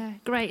reading. Yeah,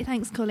 great.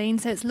 Thanks, Colleen.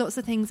 So it's lots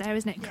of things there,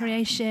 isn't it? Yeah.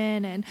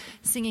 Creation and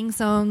singing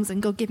songs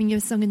and God giving you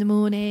a song in the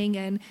morning,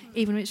 and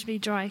even when it's really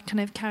dry,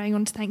 kind of carrying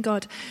on to thank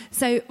God.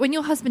 So when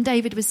your husband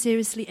David was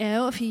seriously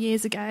ill a few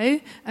years ago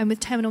with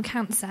terminal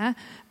cancer,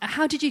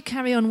 how did you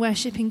carry on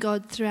worshipping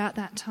God throughout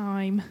that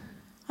time?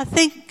 I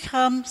think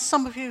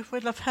some of you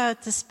will have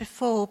heard this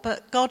before,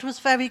 but God was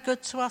very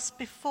good to us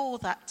before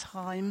that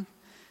time.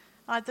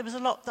 There was a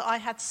lot that I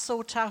had to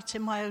sort out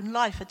in my own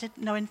life. I didn't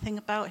know anything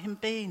about him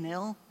being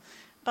ill,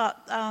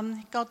 but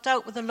God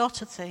dealt with a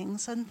lot of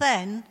things. And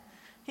then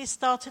he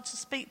started to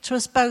speak to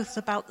us both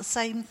about the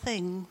same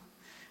thing.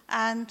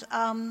 And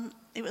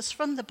it was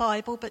from the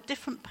Bible, but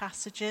different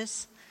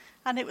passages.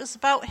 And it was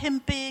about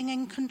him being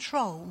in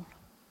control.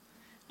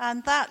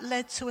 And that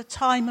led to a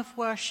time of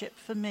worship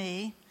for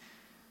me.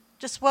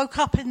 Just woke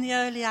up in the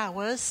early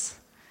hours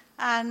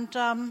and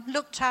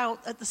looked out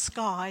at the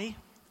sky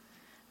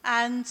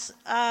And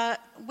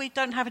we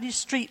don't have any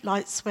street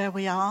lights where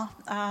we are.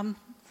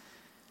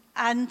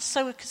 And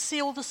so we could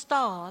see all the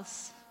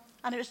stars.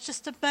 And it was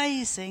just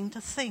amazing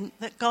to think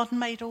that God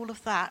made all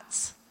of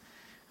that.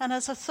 And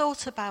as I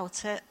thought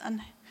about it,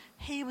 and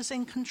he was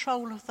in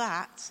control of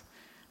that,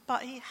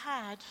 but he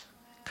had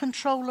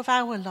control of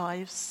our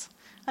lives.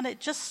 And it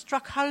just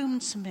struck home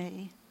to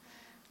me.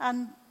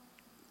 And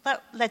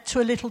that led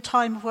to a little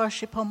time of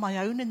worship on my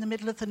own in the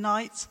middle of the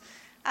night.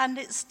 And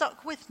it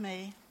stuck with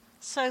me,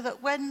 so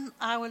that when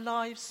our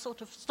lives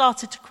sort of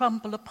started to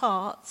crumble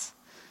apart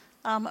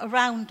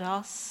around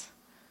us,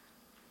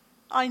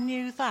 I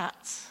knew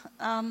that.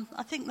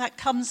 I think that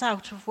comes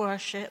out of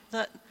worship,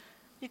 that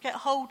you get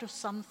hold of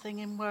something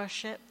in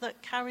worship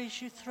that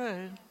carries you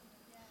through.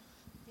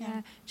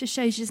 Yeah, just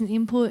shows you the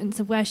importance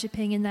of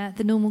worshipping in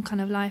the normal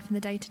kind of life and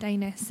the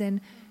day-to-dayness,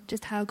 and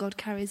just how God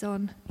carries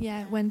on,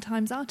 when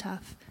times are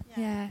tough.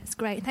 Yeah, it's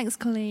great. Thanks,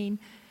 Colleen.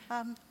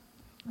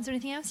 Was there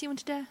anything else you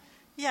wanted to...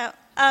 Yeah,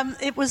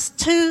 it was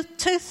two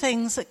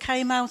things that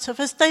came out of,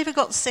 as David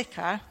got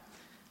sicker,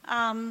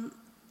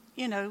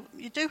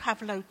 you do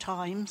have low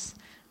times,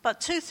 but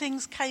two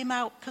things came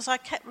out because I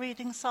kept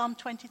reading Psalm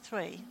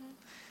 23.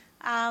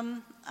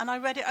 And I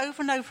read it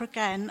over and over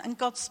again, and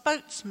God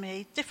spoke to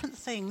me, different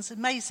things,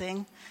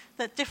 amazing,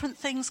 that different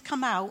things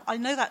come out. I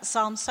know that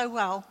psalm so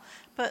well,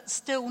 but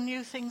still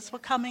new things were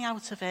coming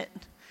out of it.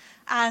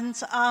 And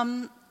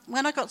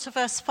when I got to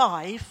verse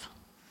 5,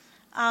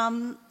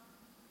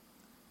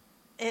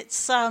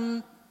 it's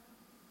the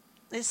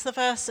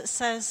verse that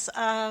says,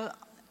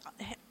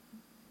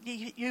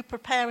 you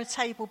prepare a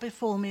table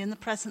before me in the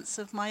presence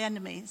of my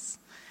enemies.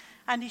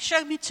 And he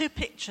showed me two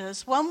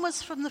pictures. One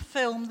was from the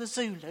film The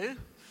Zulu,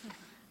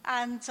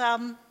 and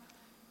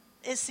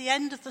it's the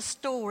end of the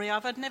story.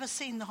 I'd never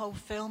seen the whole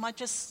film. I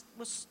just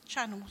was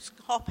channel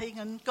hopping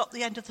and got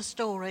the end of the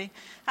story.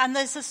 And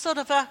there's a sort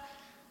of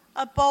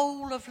a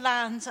bowl of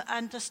land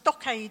and a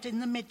stockade in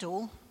the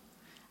middle,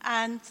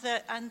 and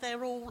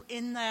they're all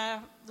in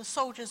there. The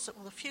soldiers,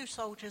 or the few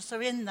soldiers,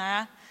 are in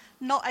there,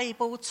 not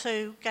able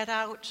to get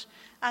out,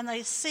 and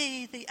they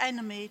see the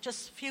enemy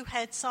just a few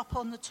heads up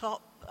on the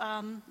top,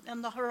 on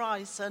the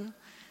horizon,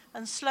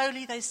 and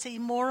slowly they see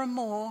more and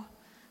more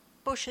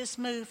bushes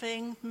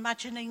moving,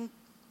 imagining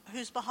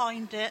who's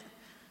behind it,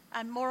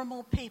 and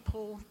more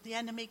people, the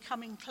enemy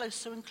coming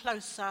closer and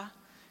closer.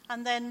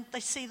 And then they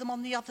see them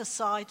on the other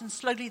side, and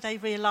slowly they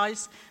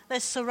realise they're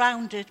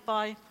surrounded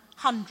by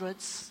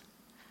hundreds.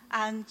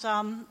 And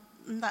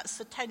that's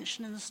the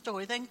tension in the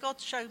story. Then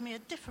God showed me a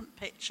different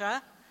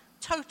picture,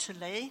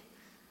 totally,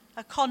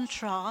 a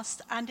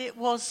contrast, and it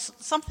was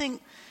something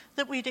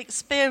that we'd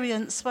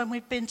experienced when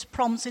we'd been to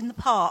proms in the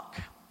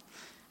park.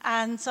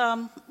 And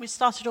we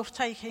started off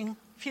taking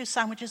a few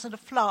sandwiches and a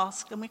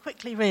flask, and we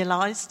quickly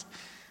realised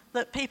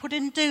that people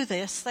didn't do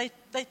this. They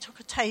took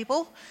a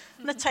table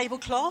and a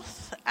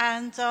tablecloth,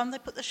 and they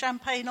put the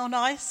champagne on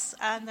ice,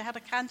 and they had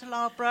a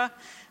candelabra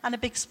and a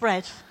big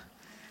spread.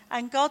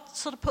 And God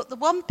sort of put the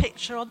one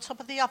picture on top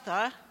of the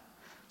other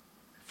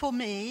for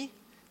me,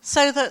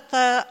 so that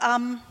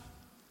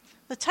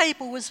the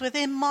table was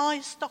within my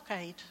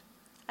stockade,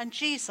 and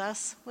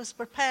Jesus was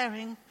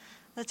preparing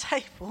the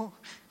table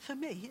for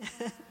me.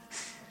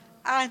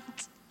 And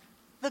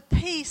the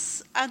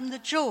peace and the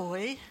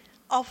joy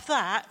of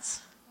that,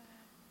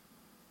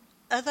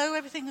 although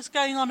everything was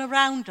going on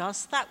around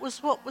us, that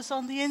was what was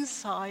on the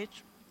inside.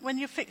 When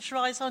you fix your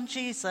eyes on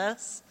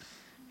Jesus,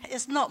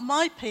 it's not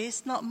my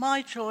peace, not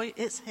my joy,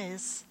 it's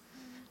his.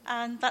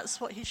 And that's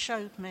what he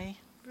showed me.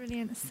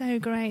 Brilliant, so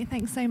great.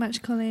 Thanks so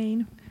much,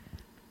 Colleen.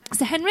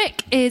 So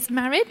Henrik is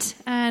married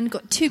and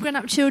got 2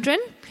 grown-up children.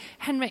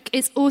 Henrik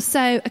is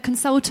also a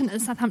consultant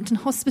at Southampton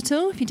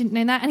Hospital, if you didn't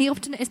know that, and he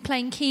often is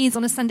playing keys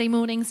on a Sunday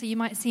morning, so you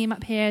might see him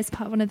up here as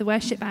part of one of the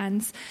worship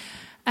bands.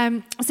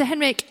 So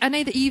Henrik, I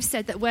know that you've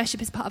said that worship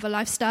is part of a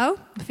lifestyle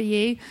for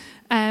you,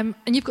 and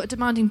you've got a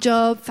demanding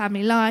job,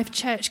 family life,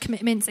 church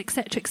commitments,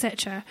 etc.,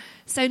 etc.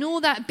 So in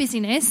all that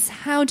busyness,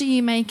 how do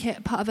you make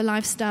it part of a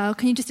lifestyle?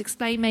 Can you just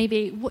explain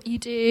maybe what you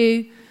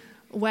do,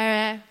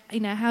 where,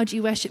 how do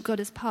you worship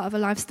God as part of a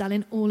lifestyle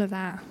in all of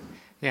that?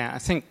 Yeah, I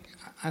think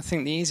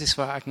the easiest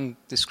way I can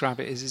describe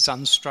it is it's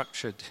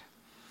unstructured.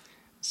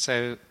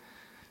 So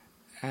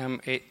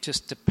it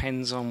just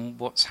depends on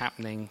what's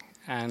happening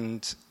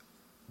and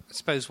I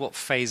suppose what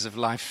phase of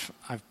life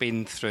I've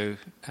been through.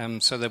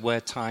 So there were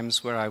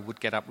times where I would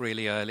get up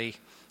really early,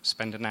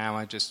 spend an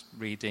hour just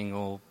reading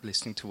or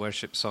listening to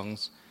worship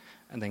songs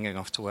and then going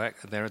off to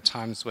work. There are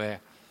times where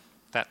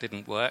that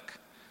didn't work,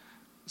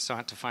 so I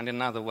had to find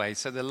another way.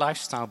 So the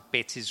lifestyle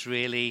bit is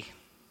really,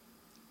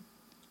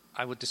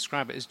 I would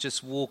describe it as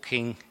just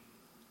walking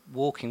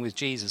with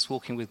Jesus,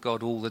 walking with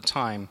God all the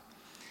time.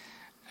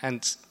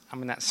 And I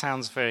mean, that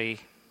sounds very,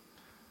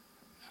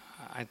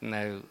 I don't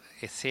know,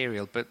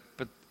 ethereal, but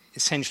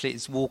essentially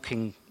it's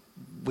walking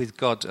with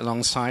God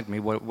alongside me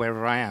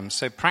wherever I am.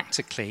 So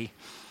practically,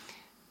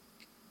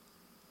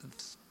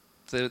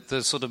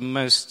 the sort of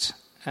most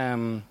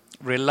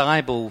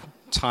reliable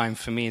time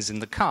for me is in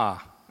the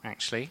car,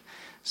 actually.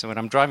 So when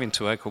I'm driving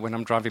to work or when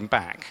I'm driving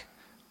back,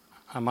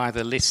 I'm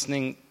either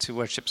listening to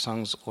worship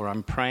songs, or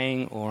I'm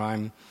praying, or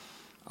I'm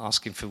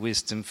asking for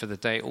wisdom for the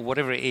day, or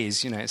whatever it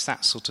is, it's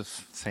that sort of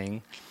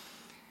thing.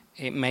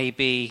 It may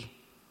be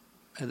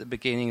at the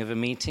beginning of a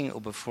meeting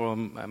or before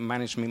a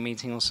management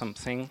meeting or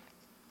something,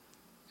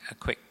 a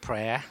quick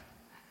prayer.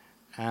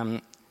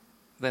 Then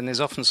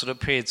there's often sort of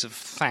periods of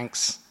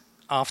thanks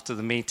after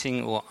the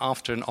meeting or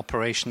after an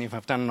operation, if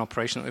I've done an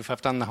operation, or if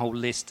I've done the whole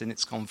list and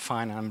it's gone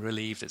fine, I'm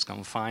relieved it's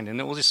gone fine,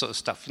 and all this sort of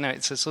stuff.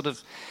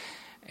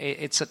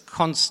 It's a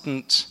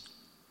constant,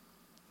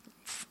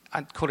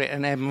 I'd call it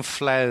an ebb and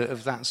flow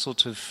of that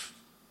sort of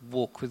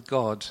walk with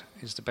God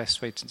is the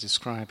best way to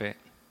describe it.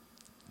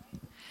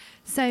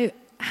 So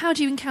how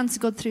do you encounter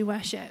God through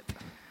worship?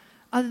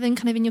 Other than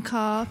kind of in your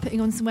car,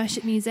 putting on some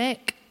worship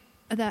music,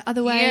 are there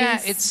other ways? Yeah,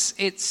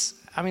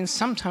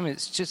 sometimes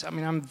it's just,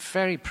 I'm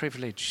very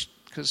privileged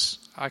because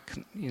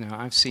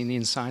I've seen the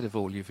inside of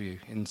all of you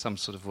in some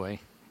sort of way,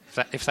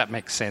 if that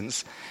makes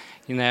sense.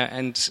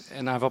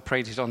 And I've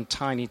operated on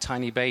tiny,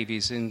 tiny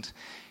babies, and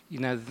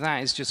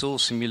that is just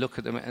awesome. You look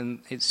at them and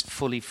it's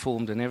fully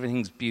formed and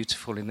everything's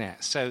beautiful in there.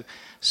 So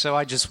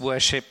I just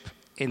worship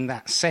in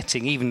that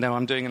setting, even though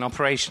I'm doing an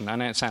operation. I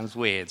know it sounds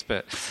weird,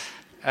 but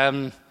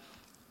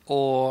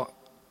or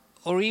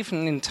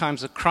even in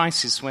times of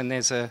crisis, when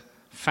there's a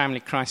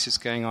family crisis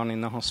going on in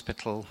the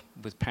hospital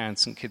with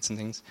parents and kids and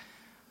things,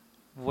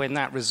 when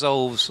that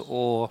resolves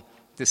or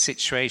the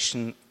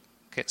situation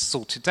gets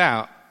sorted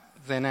out,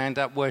 then I end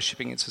up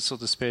worshipping. It's a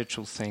sort of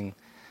spiritual thing.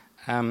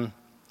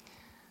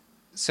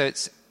 So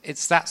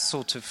it's that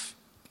sort of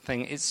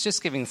thing. It's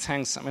just giving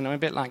thanks. I'm a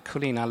bit like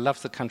Colleen. I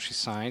love the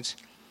countryside.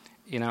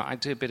 I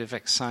do a bit of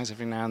exercise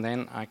every now and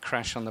then. I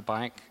crash on the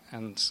bike,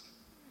 and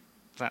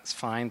that's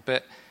fine.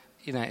 But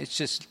it's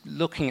just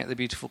looking at the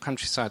beautiful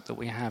countryside that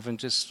we have, and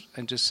just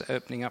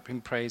opening up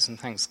in praise and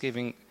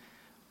thanksgiving.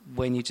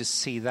 When you just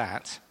see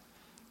that,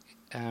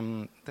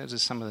 those are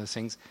some of the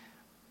things.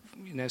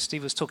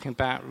 Steve was talking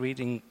about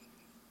reading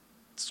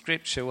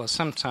Scripture. Well,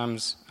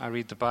 sometimes I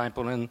read the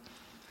Bible and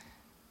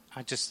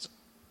I just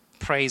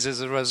praise as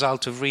a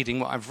result of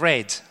reading what I've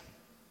read,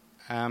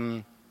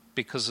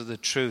 because of the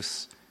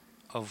truth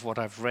of what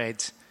I've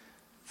read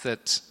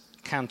that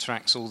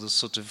counteracts all the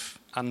sort of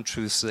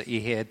untruths that you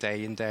hear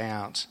day in, day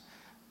out.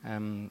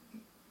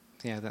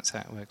 That's how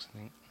it works, I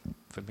think,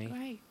 for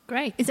me.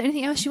 Great. Is there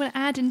anything else you want to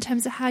add in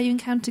terms of how you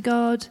encounter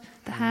God,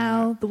 the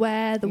how, the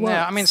where, the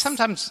what? No,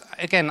 sometimes,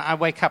 again, I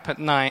wake up at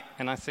night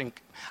and I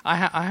think, I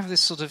have this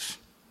sort of,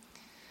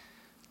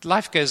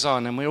 life goes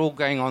on and we're all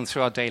going on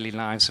through our daily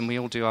lives and we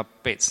all do our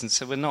bits, and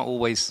so we're not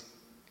always,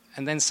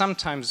 and then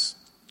sometimes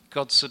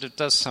God sort of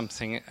does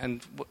something,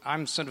 and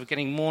I'm sort of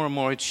getting more and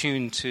more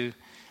attuned to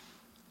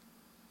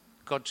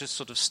God just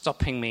sort of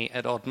stopping me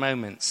at odd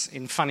moments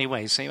in funny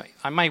ways. So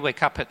I may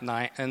wake up at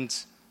night and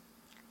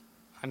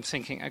I'm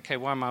thinking, okay,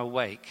 why am I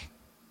awake?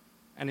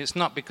 And it's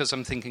not because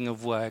I'm thinking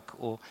of work,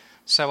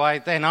 so I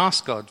then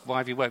ask God, why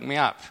have you woke me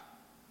up?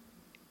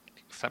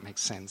 If that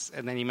makes sense.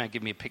 And then he may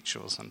give me a picture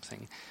or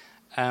something.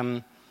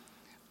 When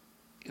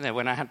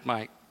I had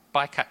my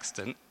bike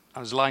accident, I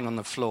was lying on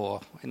the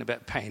floor in a bit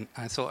of pain.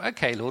 I thought,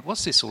 okay, Lord,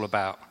 what's this all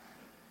about?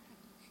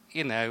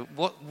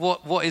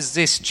 What is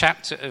this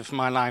chapter of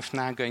my life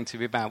now going to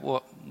be about?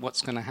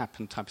 What's going to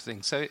happen type of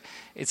thing. So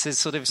it's a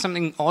sort of,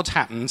 something odd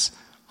happens,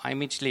 I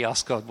immediately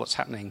ask God what's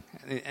happening.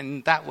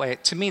 And that way,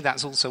 to me,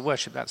 that's also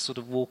worship. That's sort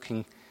of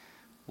walking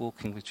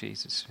with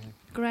Jesus.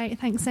 Great.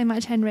 Thanks so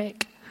much,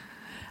 Henrik.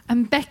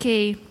 And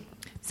Becky.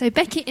 So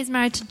Becky is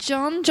married to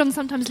John. John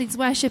sometimes leads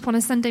worship on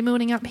a Sunday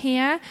morning up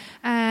here,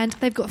 and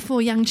they've got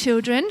 4 young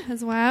children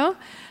as well.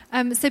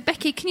 So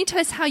Becky, can you tell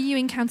us how you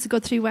encounter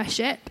God through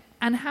worship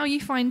and how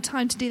you find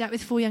time to do that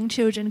with 4 young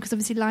children? Because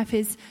obviously life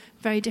is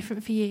very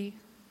different for you.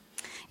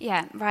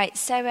 Yeah, right.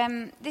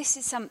 So this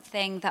is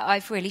something that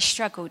I've really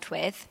struggled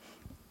with,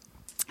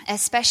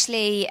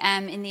 especially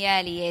in the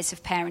early years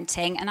of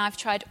parenting, and I've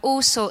tried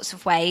all sorts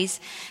of ways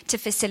to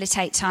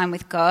facilitate time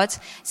with God.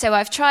 So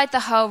I've tried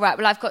the whole, right,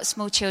 well, I've got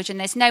small children,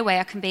 there's no way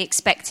I can be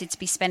expected to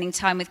be spending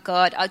time with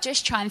God. I'll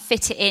just try and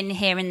fit it in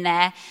here and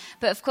there.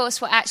 But of course,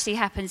 what actually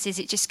happens is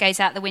it just goes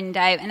out the window,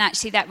 and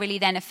actually that really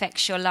then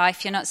affects your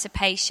life. You're not so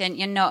patient,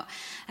 you're not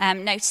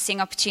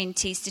noticing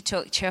opportunities to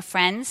talk to your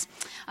friends.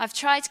 I've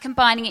tried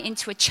combining it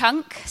into a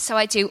chunk, so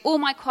I do all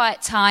my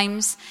quiet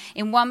times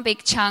in one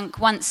big chunk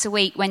once a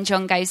week when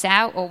John goes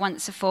out, or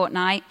once a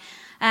fortnight.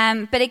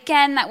 But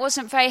again, that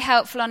wasn't very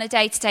helpful on a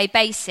day-to-day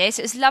basis.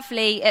 It was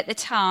lovely at the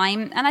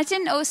time, and I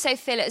didn't also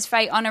feel it was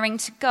very honouring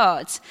to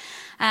God.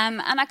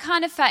 And I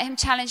kind of felt him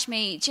challenge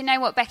me, do you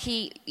know what,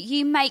 Becky,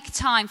 you make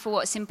time for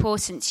what's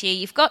important to you.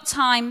 You've got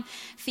time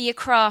for your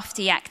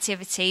crafty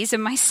activities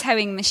and my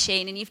sewing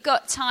machine, and you've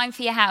got time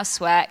for your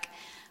housework.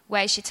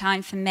 Where's your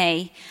time for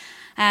me?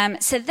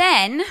 So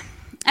then,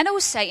 and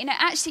also,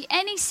 actually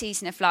any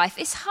season of life,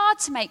 it's hard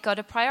to make God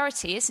a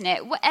priority, isn't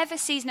it? Whatever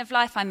season of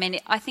life I'm in,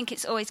 I think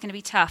it's always going to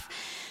be tough.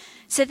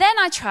 So then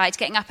I tried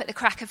getting up at the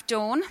crack of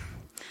dawn.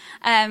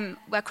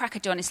 Crack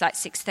of dawn is like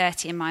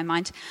 6:30 in my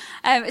mind.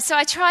 So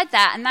I tried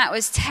that, and that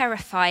was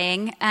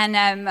terrifying, and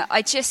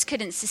I just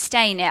couldn't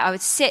sustain it. I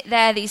would sit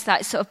there, these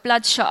like sort of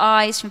bloodshot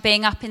eyes from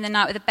being up in the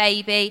night with a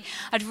baby.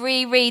 I'd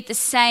reread the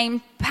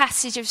same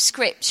passage of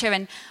scripture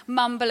and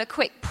mumble a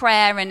quick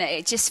prayer, and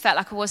it just felt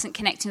like I wasn't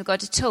connecting with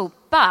God at all.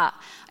 But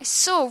I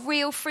saw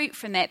real fruit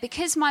from it.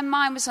 Because my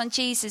mind was on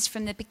Jesus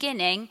from the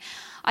beginning,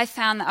 I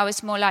found that I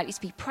was more likely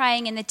to be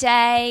praying in the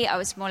day. I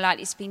was more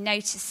likely to be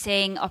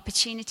noticing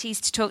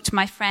opportunities to talk to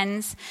my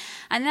friends.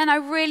 And then I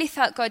really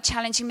felt God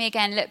challenging me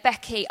again. Look,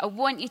 Becky, I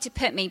want you to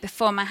put me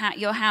before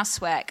your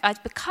housework.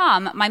 I'd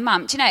become my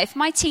mum. Do you know, if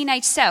my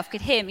teenage self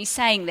could hear me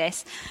saying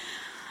this,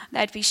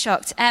 they'd be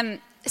shocked.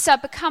 So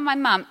I'd become my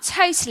mum.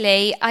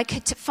 Totally, I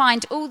could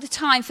find all the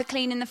time for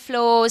cleaning the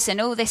floors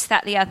and all this,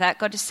 that, the other.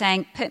 God was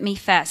saying, put me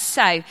first.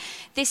 So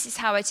this is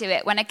how I do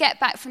it. When I get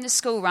back from the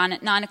school run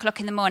at 9 o'clock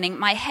in the morning,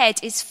 my head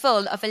is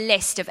full of a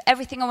list of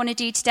everything I want to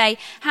do today,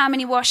 how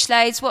many wash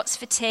loads, what's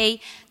for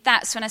tea.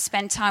 That's when I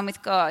spend time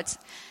with God,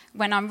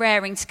 when I'm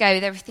raring to go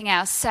with everything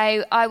else.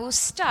 So I will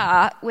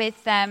start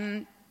with,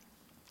 I'll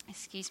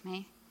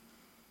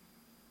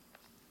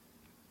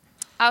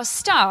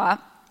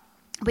start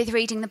with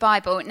reading the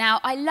Bible. Now,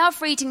 I love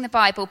reading the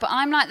Bible, but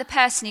I'm like the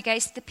person who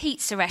goes to the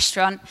pizza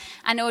restaurant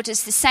and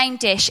orders the same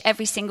dish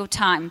every single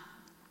time.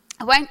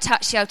 I won't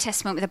touch the Old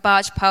Testament with a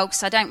barge pole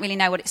because I don't really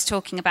know what it's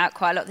talking about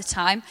quite a lot of the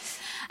time.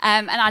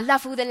 And I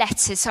love all the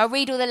letters, so I'll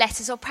read all the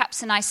letters, or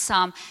perhaps a nice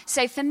psalm.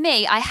 So for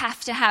me, I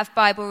have to have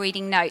Bible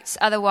reading notes,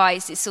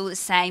 otherwise it's all the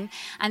same.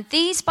 And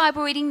these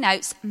Bible reading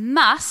notes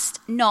must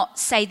not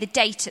say the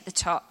date at the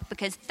top,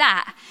 because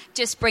that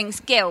just brings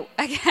guilt,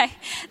 okay?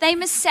 They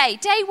must say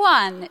day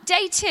 1,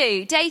 day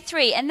 2, day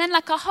 3, and then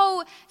like a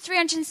whole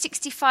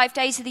 365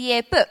 days of the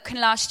year book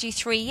can last you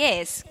 3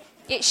 years.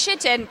 It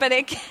shouldn't, but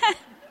it can.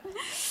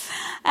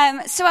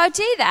 So I'll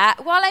do that.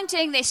 While I'm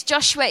doing this,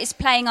 Joshua is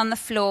playing on the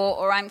floor,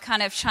 or I'm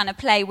kind of trying to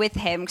play with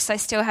him because I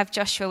still have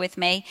Joshua with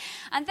me.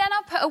 And then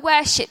I'll put a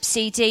worship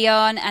CD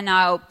on and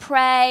I'll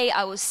pray,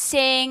 I will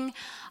sing,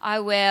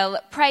 I will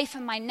pray for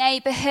my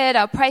neighbourhood,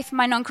 I'll pray for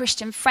my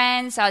non-Christian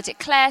friends, I'll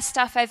declare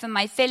stuff over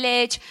my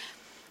village,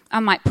 I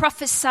might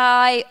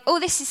prophesy. All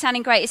this is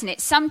sounding great, isn't it?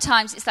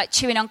 Sometimes it's like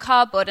chewing on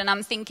cardboard and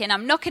I'm thinking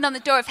I'm knocking on the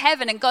door of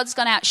heaven and God's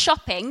gone out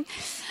shopping.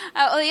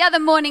 Or the other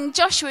morning,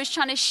 Joshua was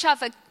trying to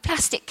shove a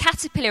plastic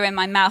caterpillar in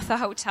my mouth the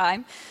whole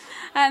time.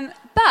 But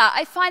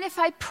I find if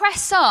I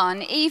press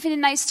on, even in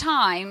those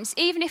times,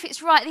 even if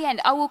it's right at the end,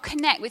 I will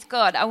connect with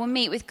God. I will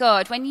meet with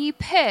God. When you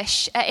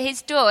push at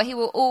his door, he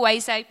will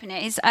always open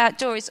it. His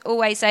door is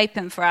always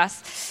open for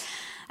us.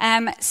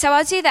 So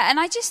I'll do that, and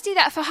I just do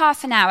that for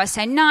half an hour,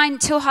 so 9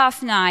 till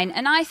 9:30,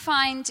 and I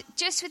find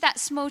just with that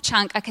small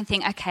chunk, I can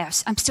think, okay,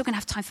 I'm still going to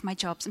have time for my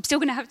jobs, I'm still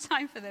going to have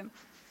time for them.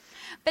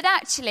 But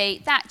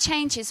actually, that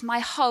changes my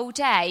whole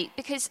day,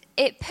 because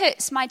it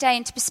puts my day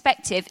into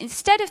perspective.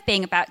 Instead of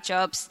being about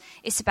jobs,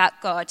 it's about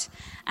God.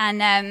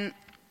 And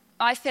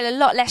I feel a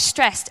lot less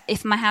stressed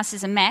if my house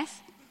is a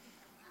mess,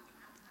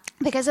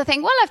 because I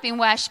think, well, I've been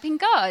worshipping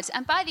God,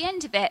 and by the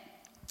end of it,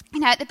 you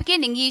know, at the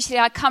beginning, usually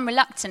I come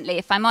reluctantly,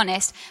 if I'm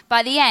honest.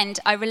 By the end,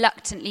 I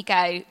reluctantly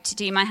go to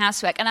do my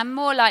housework. And I'm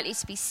more likely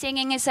to be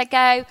singing as I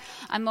go.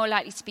 I'm more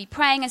likely to be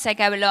praying as I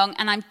go along.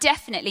 And I'm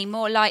definitely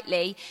more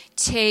likely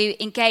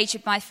to engage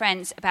with my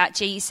friends about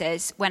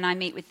Jesus when I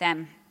meet with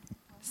them.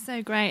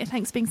 So great.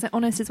 Thanks for being so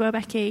honest as well,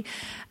 Becky.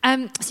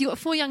 So you've got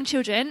 4 young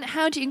children.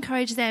 How do you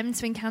encourage them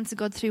to encounter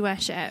God through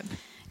worship?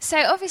 So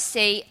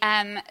obviously,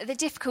 the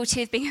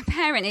difficulty of being a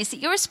parent is that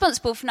you're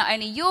responsible for not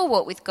only your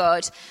walk with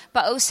God,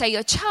 but also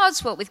your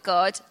child's walk with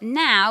God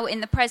now in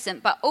the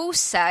present, but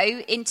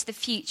also into the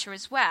future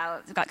as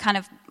well, like kind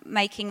of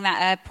making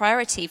that a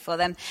priority for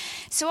them.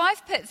 So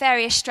I've put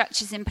various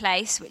structures in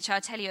place, which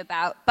I'll tell you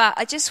about, but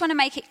I just want to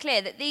make it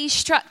clear that these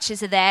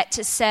structures are there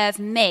to serve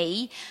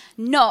me,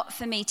 not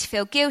for me to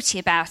feel guilty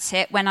about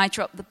it when I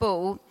drop the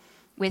ball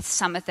with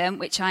some of them,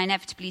 which I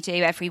inevitably do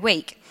every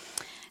week.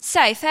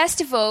 So,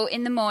 first of all,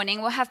 in the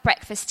morning, we'll have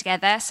breakfast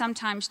together.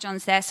 Sometimes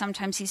John's there,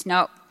 sometimes he's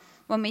not.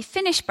 When we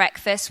finish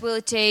breakfast,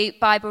 we'll do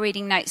Bible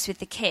reading notes with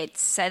the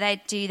kids. So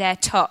they do their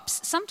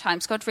tops.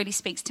 Sometimes God really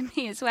speaks to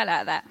me as well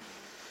out of that.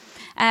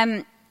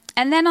 And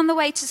then on the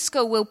way to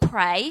school, we'll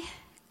pray.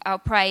 I'll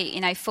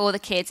pray, for the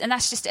kids. And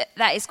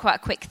that is quite a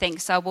quick thing,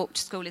 so our walk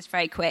to school is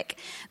very quick.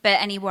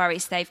 But any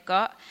worries they've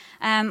got.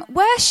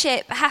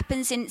 Worship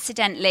happens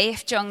incidentally.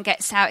 If John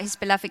gets out his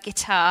beloved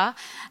guitar,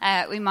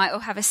 we might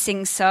all have a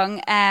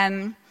sing-song.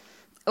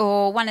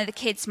 Or one of the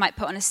kids might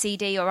put on a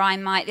CD, or I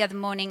might. The other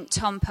morning,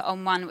 Tom put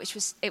on one,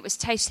 it was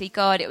totally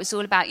God. It was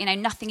all about,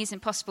 nothing is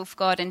impossible for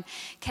God. And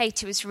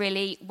Katie was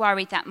really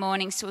worried that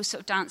morning, so we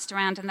sort of danced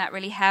around, and that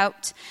really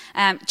helped.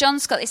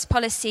 John's got this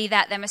policy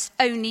that there must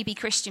only be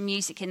Christian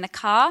music in the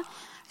car.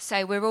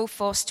 So we're all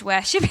forced to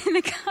worship in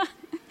the car.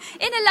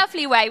 In a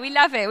lovely way. We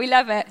love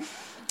it.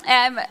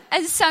 And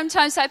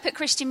sometimes I put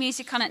Christian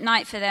music on at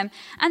night for them.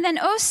 And then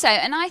also,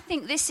 and I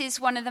think this is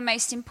one of the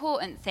most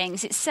important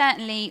things, it's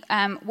certainly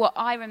what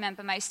I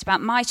remember most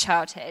about my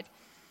childhood,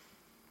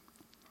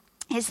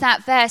 is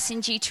that verse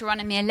in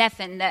Deuteronomy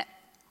 11 that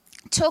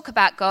talk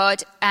about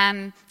God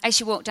as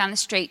you walk down the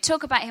street.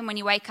 Talk about him when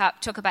you wake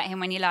up. Talk about him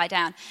when you lie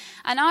down.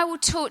 And I will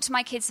talk to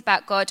my kids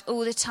about God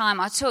all the time.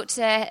 I'll talk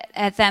to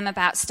them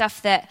about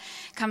stuff that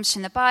comes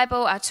from the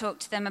Bible. I'll talk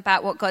to them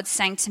about what God's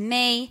saying to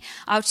me.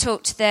 I'll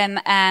talk to them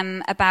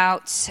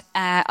about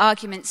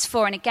arguments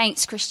for and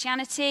against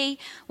Christianity.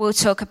 We'll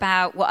talk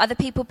about what other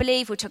people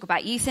believe. We'll talk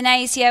about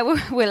euthanasia.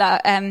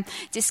 We'll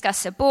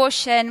discuss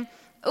abortion.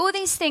 All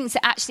these things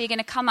are actually going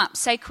to come up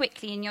so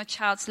quickly in your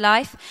child's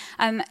life.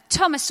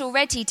 Thomas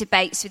already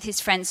debates with his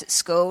friends at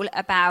school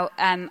about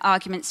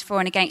arguments for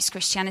and against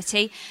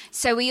Christianity.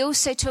 So we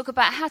also talk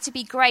about how to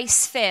be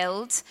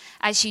grace-filled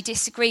as you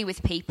disagree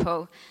with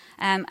people.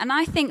 And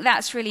I think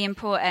that's really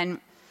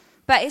important.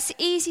 But it's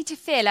easy to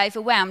feel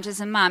overwhelmed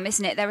as a mum,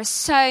 isn't it? There are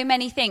so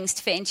many things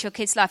to fit into your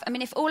kid's life. I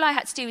mean, if all I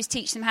had to do was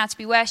teach them how to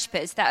be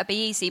worshippers, that would be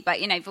easy.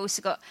 But, you've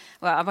also got,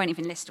 well, I won't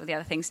even list all the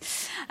other things.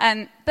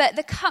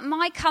 But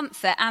my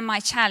comfort and my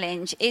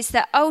challenge is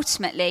that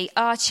ultimately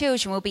our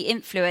children will be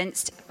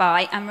influenced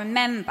by and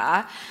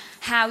remember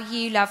how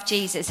you love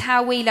Jesus,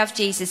 how we love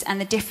Jesus and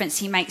the difference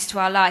he makes to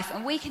our life.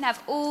 And we can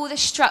have all the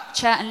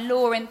structure and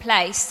law in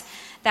place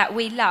that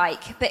we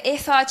like, but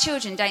if our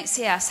children don't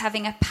see us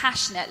having a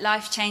passionate,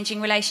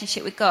 life-changing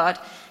relationship with God,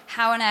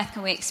 how on earth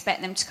can we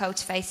expect them to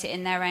cultivate it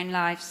in their own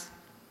lives?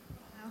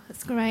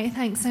 That's great.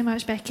 Thanks so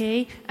much,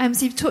 Becky.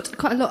 So you've talked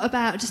quite a lot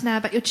just now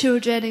about your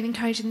children and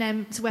encouraging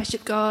them to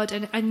worship God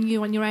and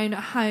you on your own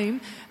at home.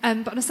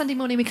 But on a Sunday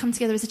morning, we come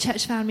together as a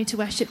church family to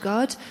worship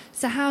God.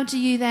 So how do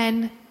you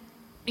then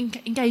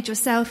engage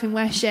yourself in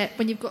worship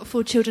when you've got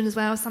 4 children as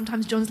well?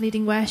 Sometimes John's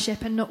leading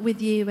worship and not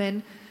with you,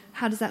 and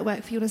how does that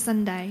work for you on a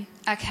Sunday?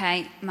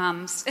 Okay,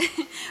 mums.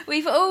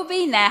 We've all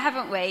been there,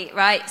 haven't we?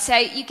 Right? So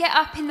you get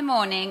up in the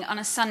morning on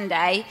a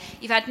Sunday,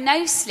 you've had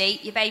no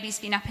sleep, your baby's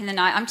been up in the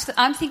night.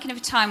 I'm thinking of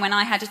a time when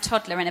I had a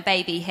toddler and a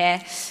baby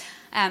here.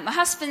 My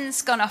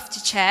husband's gone off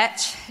to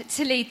church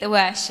to lead the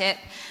worship,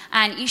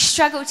 and you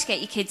struggle to get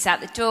your kids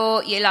out the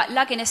door. You're like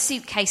lugging a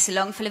suitcase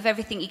along full of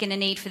everything you're going to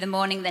need for the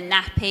morning, the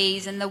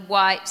nappies and the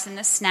wipes and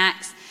the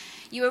snacks.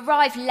 You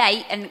arrive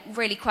late and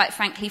really, quite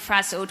frankly,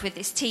 frazzled with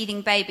this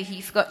teething baby who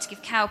you forgot to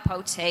give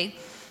Calpol to.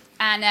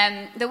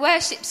 And the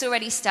worship's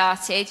already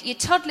started. Your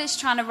toddler's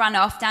trying to run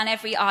off down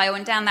every aisle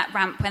and down that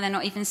ramp when they're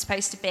not even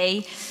supposed to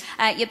be.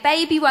 Your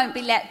baby won't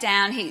be let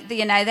down.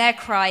 They're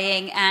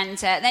crying. And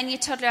then your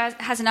toddler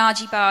has an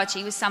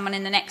argy-bargy with someone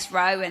in the next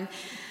row. And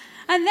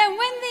then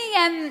when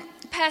the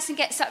person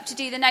gets up to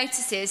do the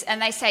notices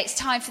and they say it's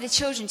time for the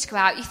children to go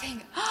out, you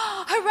think,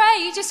 oh,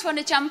 hooray, you just want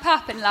to jump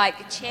up and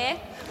cheer.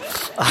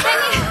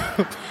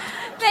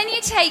 Then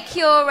you take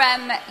your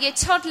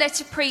toddler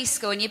to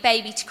preschool and your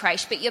baby to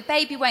creche, but your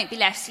baby won't be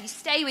left, so you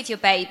stay with your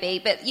baby,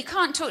 but you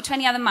can't talk to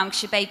any other mum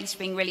because your baby's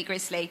being really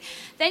grisly.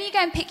 Then you go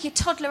and pick your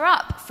toddler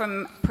up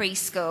from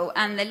preschool,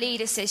 and the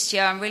leader says to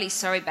you, I'm really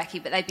sorry, Becky,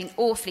 but they've been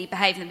awfully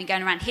behaved, they've been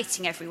going around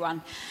hitting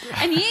everyone.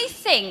 And you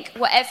think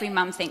what every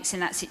mum thinks in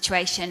that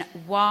situation,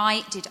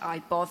 why did I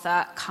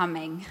bother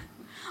coming?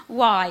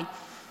 Why?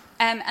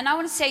 And I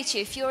want to say to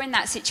you, if you're in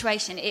that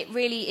situation,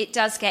 it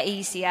does get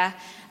easier.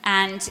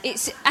 And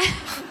it's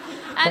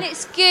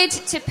good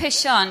to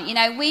push on.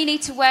 We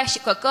need to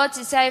worship God. God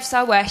deserves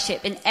our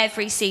worship in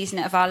every season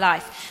of our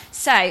life.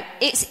 So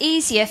it's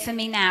easier for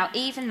me now,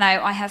 even though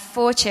I have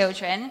 4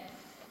 children,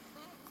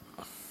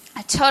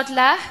 a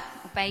toddler,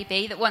 or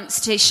baby, that wants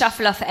to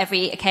shuffle off at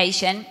every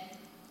occasion,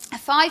 a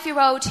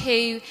 5-year-old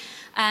who,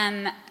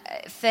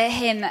 for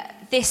him,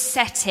 this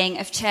setting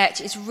of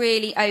church is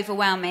really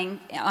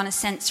overwhelming on a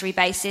sensory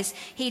basis.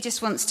 He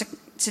just wants to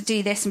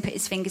do this and put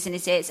his fingers in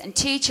his ears, and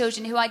 2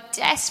 children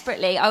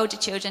older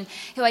children,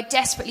 who I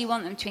desperately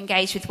want them to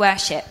engage with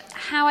worship.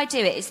 How I do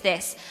it is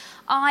this.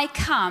 I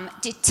come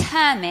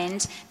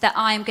determined that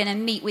I am going to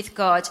meet with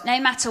God, no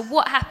matter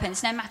what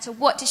happens, no matter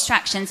what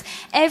distractions.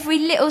 Every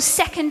little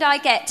second I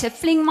get to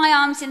fling my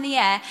arms in the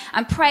air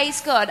and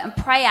praise God and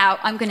pray out,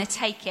 I'm going to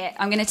take it.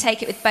 I'm going to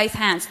take it with both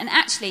hands. And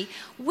actually,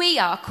 we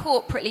are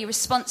corporately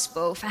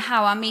responsible for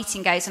how our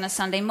meeting goes on a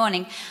Sunday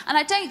morning. And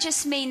I don't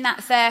just mean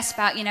that verse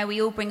about,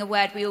 we all bring a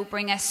word, we all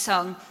bring a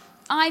song.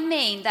 I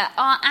mean that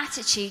our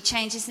attitude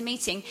changes the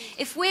meeting.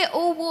 If we're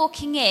all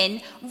walking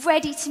in,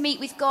 ready to meet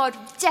with God,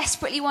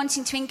 desperately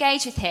wanting to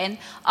engage with him,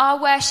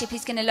 our worship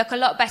is going to look a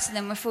lot better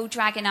than if we're all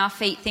dragging our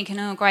feet thinking,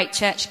 oh, great,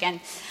 church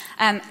again.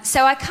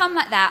 So I come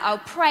like that. I'll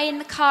pray in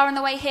the car on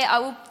the way here. I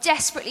will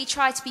desperately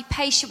try to be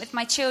patient with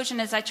my children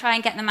as I try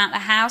and get them out of the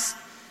house.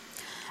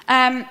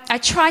 I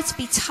try to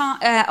be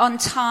on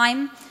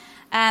time.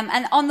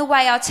 And on the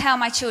way, I'll tell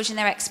my children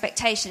their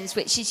expectations,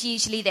 which is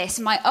usually this.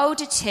 My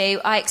older 2,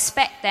 I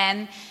expect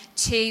them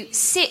to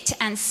sit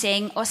and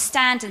sing or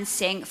stand and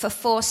sing for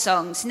 4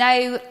 songs.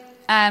 No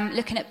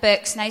looking at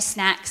books, no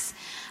snacks.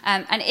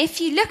 And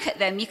if you look at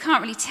them, you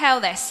can't really tell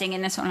they're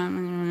singing. They're sort of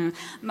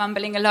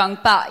mumbling along,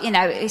 but,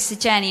 it's a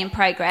journey in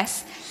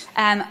progress.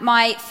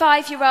 My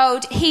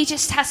 5-year-old, he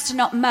just has to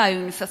not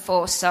moan for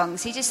 4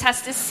 songs. He just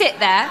has to sit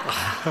there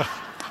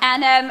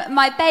And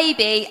my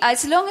baby,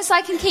 as long as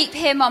I can keep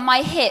him on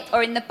my hip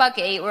or in the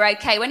buggy, we're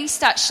okay. When he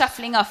starts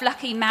shuffling off,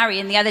 lucky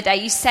Marion the other day,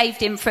 you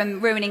saved him from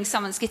ruining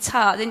someone's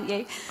guitar, didn't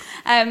you?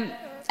 And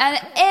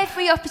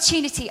every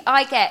opportunity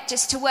I get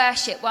just to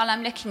worship while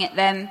I'm looking at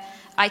them,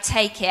 I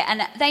take it.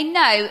 And they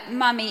know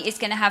Mummy is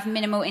going to have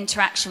minimal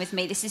interaction with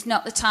me. This is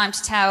not the time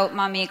to tell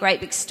Mummy a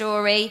great big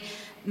story.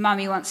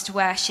 Mummy wants to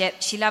worship.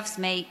 She loves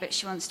me, but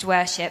she wants to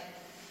worship.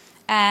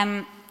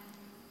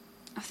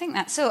 I think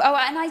that's all. Oh,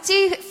 and I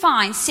do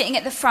find sitting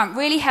at the front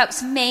really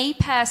helps me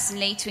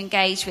personally to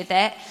engage with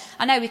it.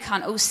 I know we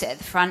can't all sit at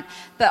the front,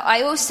 but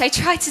I also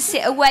try to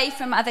sit away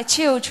from other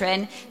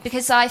children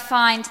because I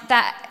find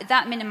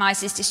that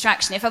minimises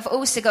distraction. If I've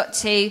also got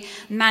to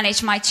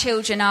manage my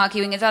children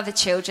arguing with other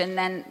children,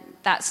 then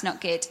that's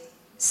not good.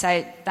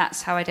 So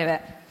that's how I do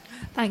it.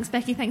 Thanks,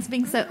 Becky. Thanks for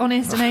being so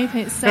honest and open.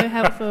 It's so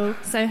helpful,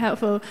 so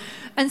helpful.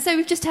 And so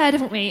we've just heard,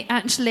 haven't we,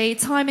 actually,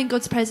 time in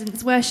God's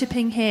presence,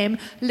 worshipping him,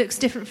 looks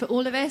different for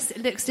all of us.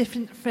 It looks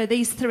different for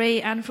these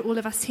three and for all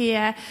of us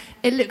here.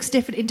 It looks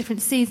different in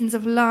different seasons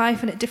of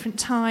life and at different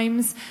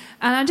times.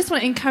 And I just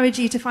want to encourage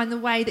you to find the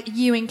way that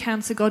you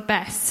encounter God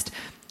best.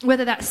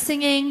 Whether that's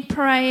singing,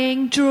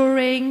 praying,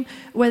 drawing,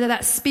 whether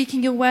that's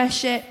speaking your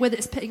worship, whether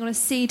it's putting on a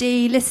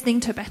CD, listening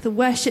to a Bethel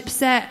worship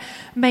set,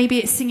 maybe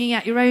it's singing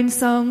out your own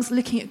songs,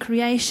 looking at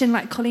creation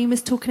like Colleen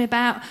was talking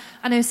about.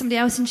 I know somebody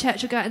else in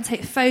church will go out and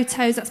take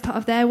photos, that's part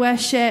of their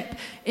worship.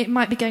 It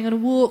might be going on a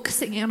walk,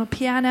 singing on a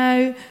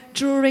piano,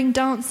 drawing,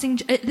 dancing.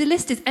 The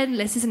list is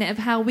endless, isn't it, of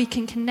how we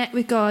can connect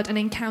with God and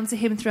encounter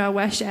him through our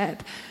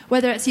worship.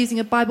 Whether it's using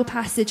a Bible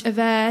passage, a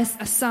verse,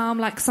 a psalm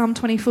like Psalm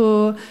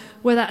 24,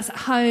 whether that's at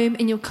home,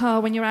 in your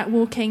car, when you're out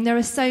walking, there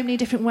are so many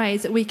different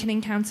ways that we can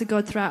encounter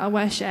God throughout our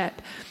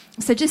worship.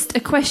 So just a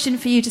question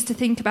for you just to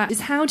think about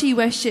is how do you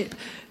worship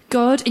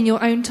God in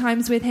your own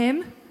times with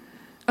him?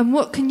 And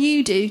what can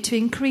you do to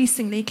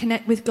increasingly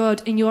connect with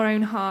God in your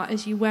own heart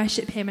as you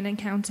worship him and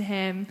encounter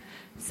him?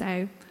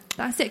 So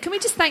that's it. Can we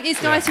just thank these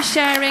guys for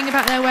sharing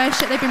about their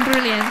worship? They've been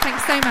brilliant.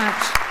 Thanks so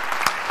much.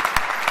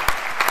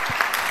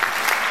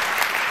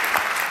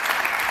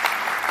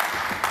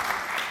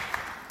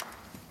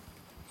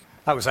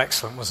 That was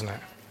excellent, wasn't it?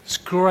 It's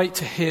great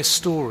to hear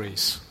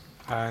stories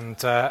and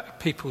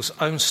people's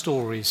own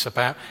stories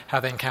about how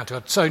they encounter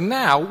God. So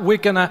now we're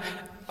going to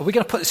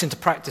put this into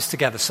practice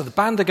together. So the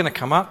band are going to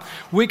come up.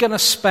 We're going to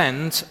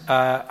spend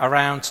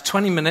around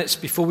 20 minutes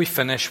before we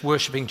finish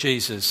worshipping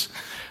Jesus.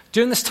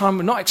 During this time,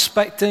 we're not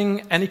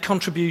expecting any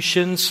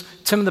contributions.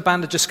 Tim and the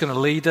band are just going to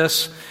lead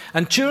us.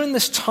 And during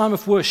this time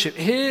of worship,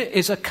 here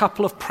is a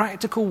couple of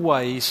practical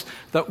ways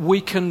that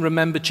we can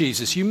remember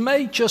Jesus. You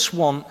may just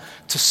want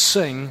to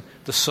sing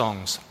the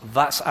songs.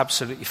 That's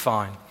absolutely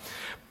fine.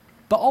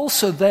 But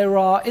also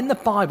in the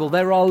Bible,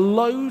 there are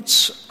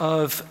loads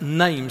of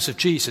names of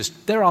Jesus.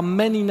 There are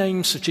many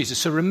names of Jesus.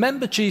 So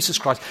remember Jesus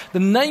Christ.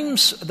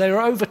 There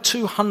are over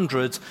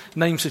 200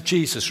 names of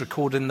Jesus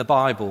recorded in the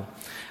Bible.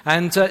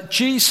 And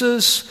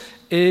Jesus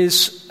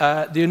is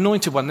the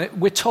anointed one.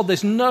 We're told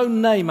there's no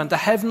name under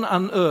heaven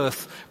and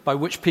earth by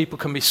which people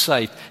can be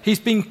saved. He's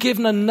been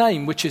given a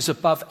name which is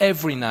above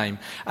every name.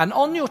 And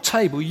on your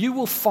table, you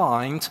will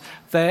find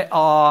there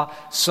are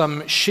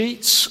some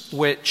sheets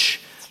which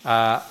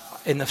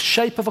in the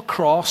shape of a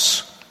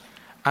cross,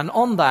 and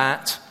on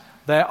that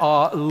there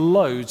are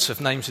loads of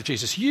names of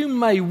Jesus. You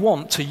may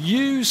want to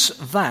use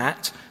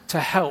that to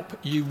help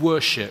you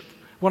worship.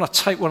 I want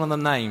to take one of the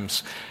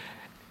names.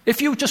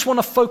 If you just want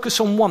to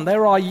focus on one,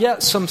 there are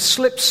yet some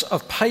slips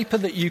of paper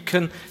that you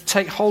can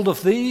take hold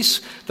of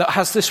these that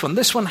has this one.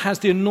 This one has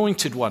the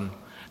anointed one.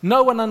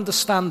 No one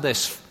understands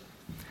this.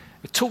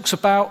 It talks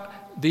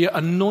about the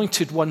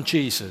anointed one,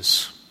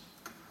 Jesus.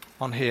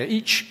 On here.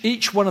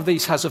 Each one of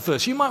these has a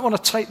verse. You might want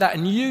to take that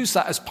and use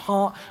that as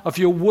part of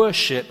your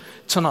worship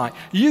tonight.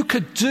 You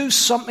could do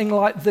something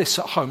like this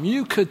at home.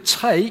 You could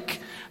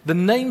take the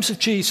names of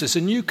Jesus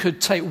and you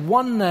could take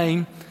one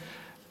name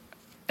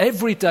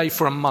every day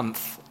for a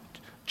month,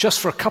 just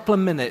for a couple of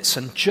minutes,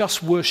 and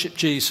just worship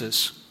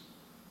Jesus.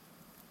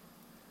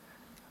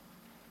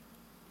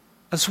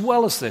 As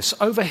well as this,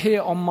 over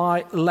here on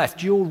my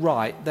left, your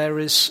right, there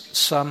is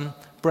some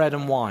bread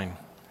and wine.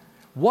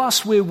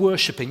 Whilst we're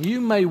worshipping, you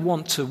may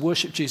want to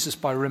worship Jesus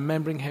by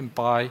remembering him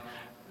by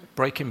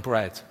breaking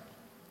bread.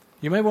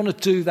 You may want to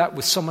do that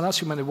with someone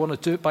else. You may want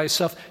to do it by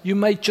yourself. You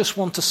may just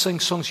want to sing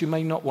songs. You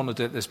may not want to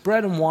do it. There's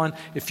bread and wine.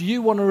 If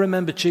you want to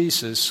remember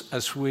Jesus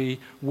as we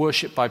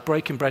worship by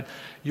breaking bread,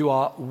 you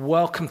are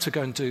welcome to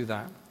go and do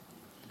that.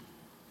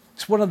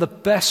 It's one of the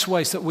best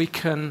ways that we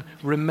can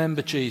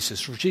remember Jesus.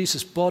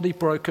 Jesus' body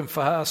broken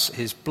for us,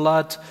 his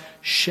blood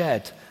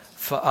shed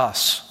for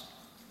us.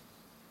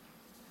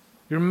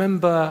 You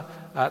remember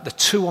the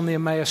two on the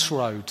Emmaus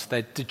Road.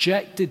 They're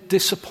dejected,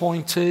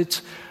 disappointed.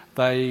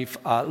 They've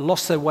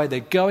lost their way. They're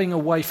going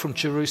away from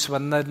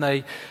Jerusalem. And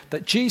then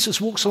that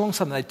Jesus walks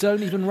alongside them. They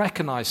don't even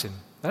recognize him.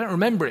 They don't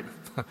remember him.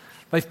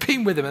 They've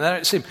been with him and they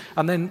don't see him.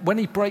 And then when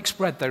he breaks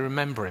bread, they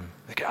remember him.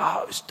 They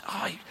go,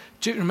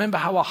 do you remember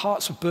how our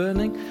hearts were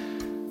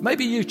burning?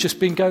 Maybe you've just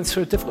been going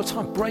through a difficult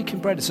time. Breaking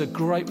bread is a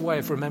great way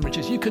of remembering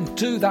Jesus. You can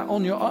do that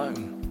on your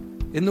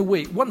own in the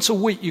week. Once a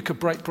week, you could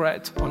break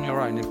bread on your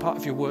own in part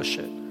of your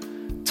worship.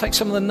 Take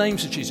some of the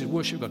names of Jesus,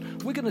 worship God.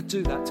 We're going to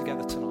do that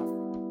together tonight.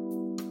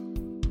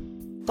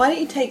 Why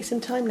don't you take some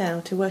time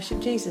now to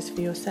worship Jesus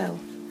for yourself?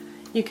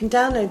 You can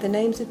download the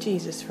names of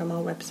Jesus from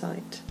our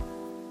website.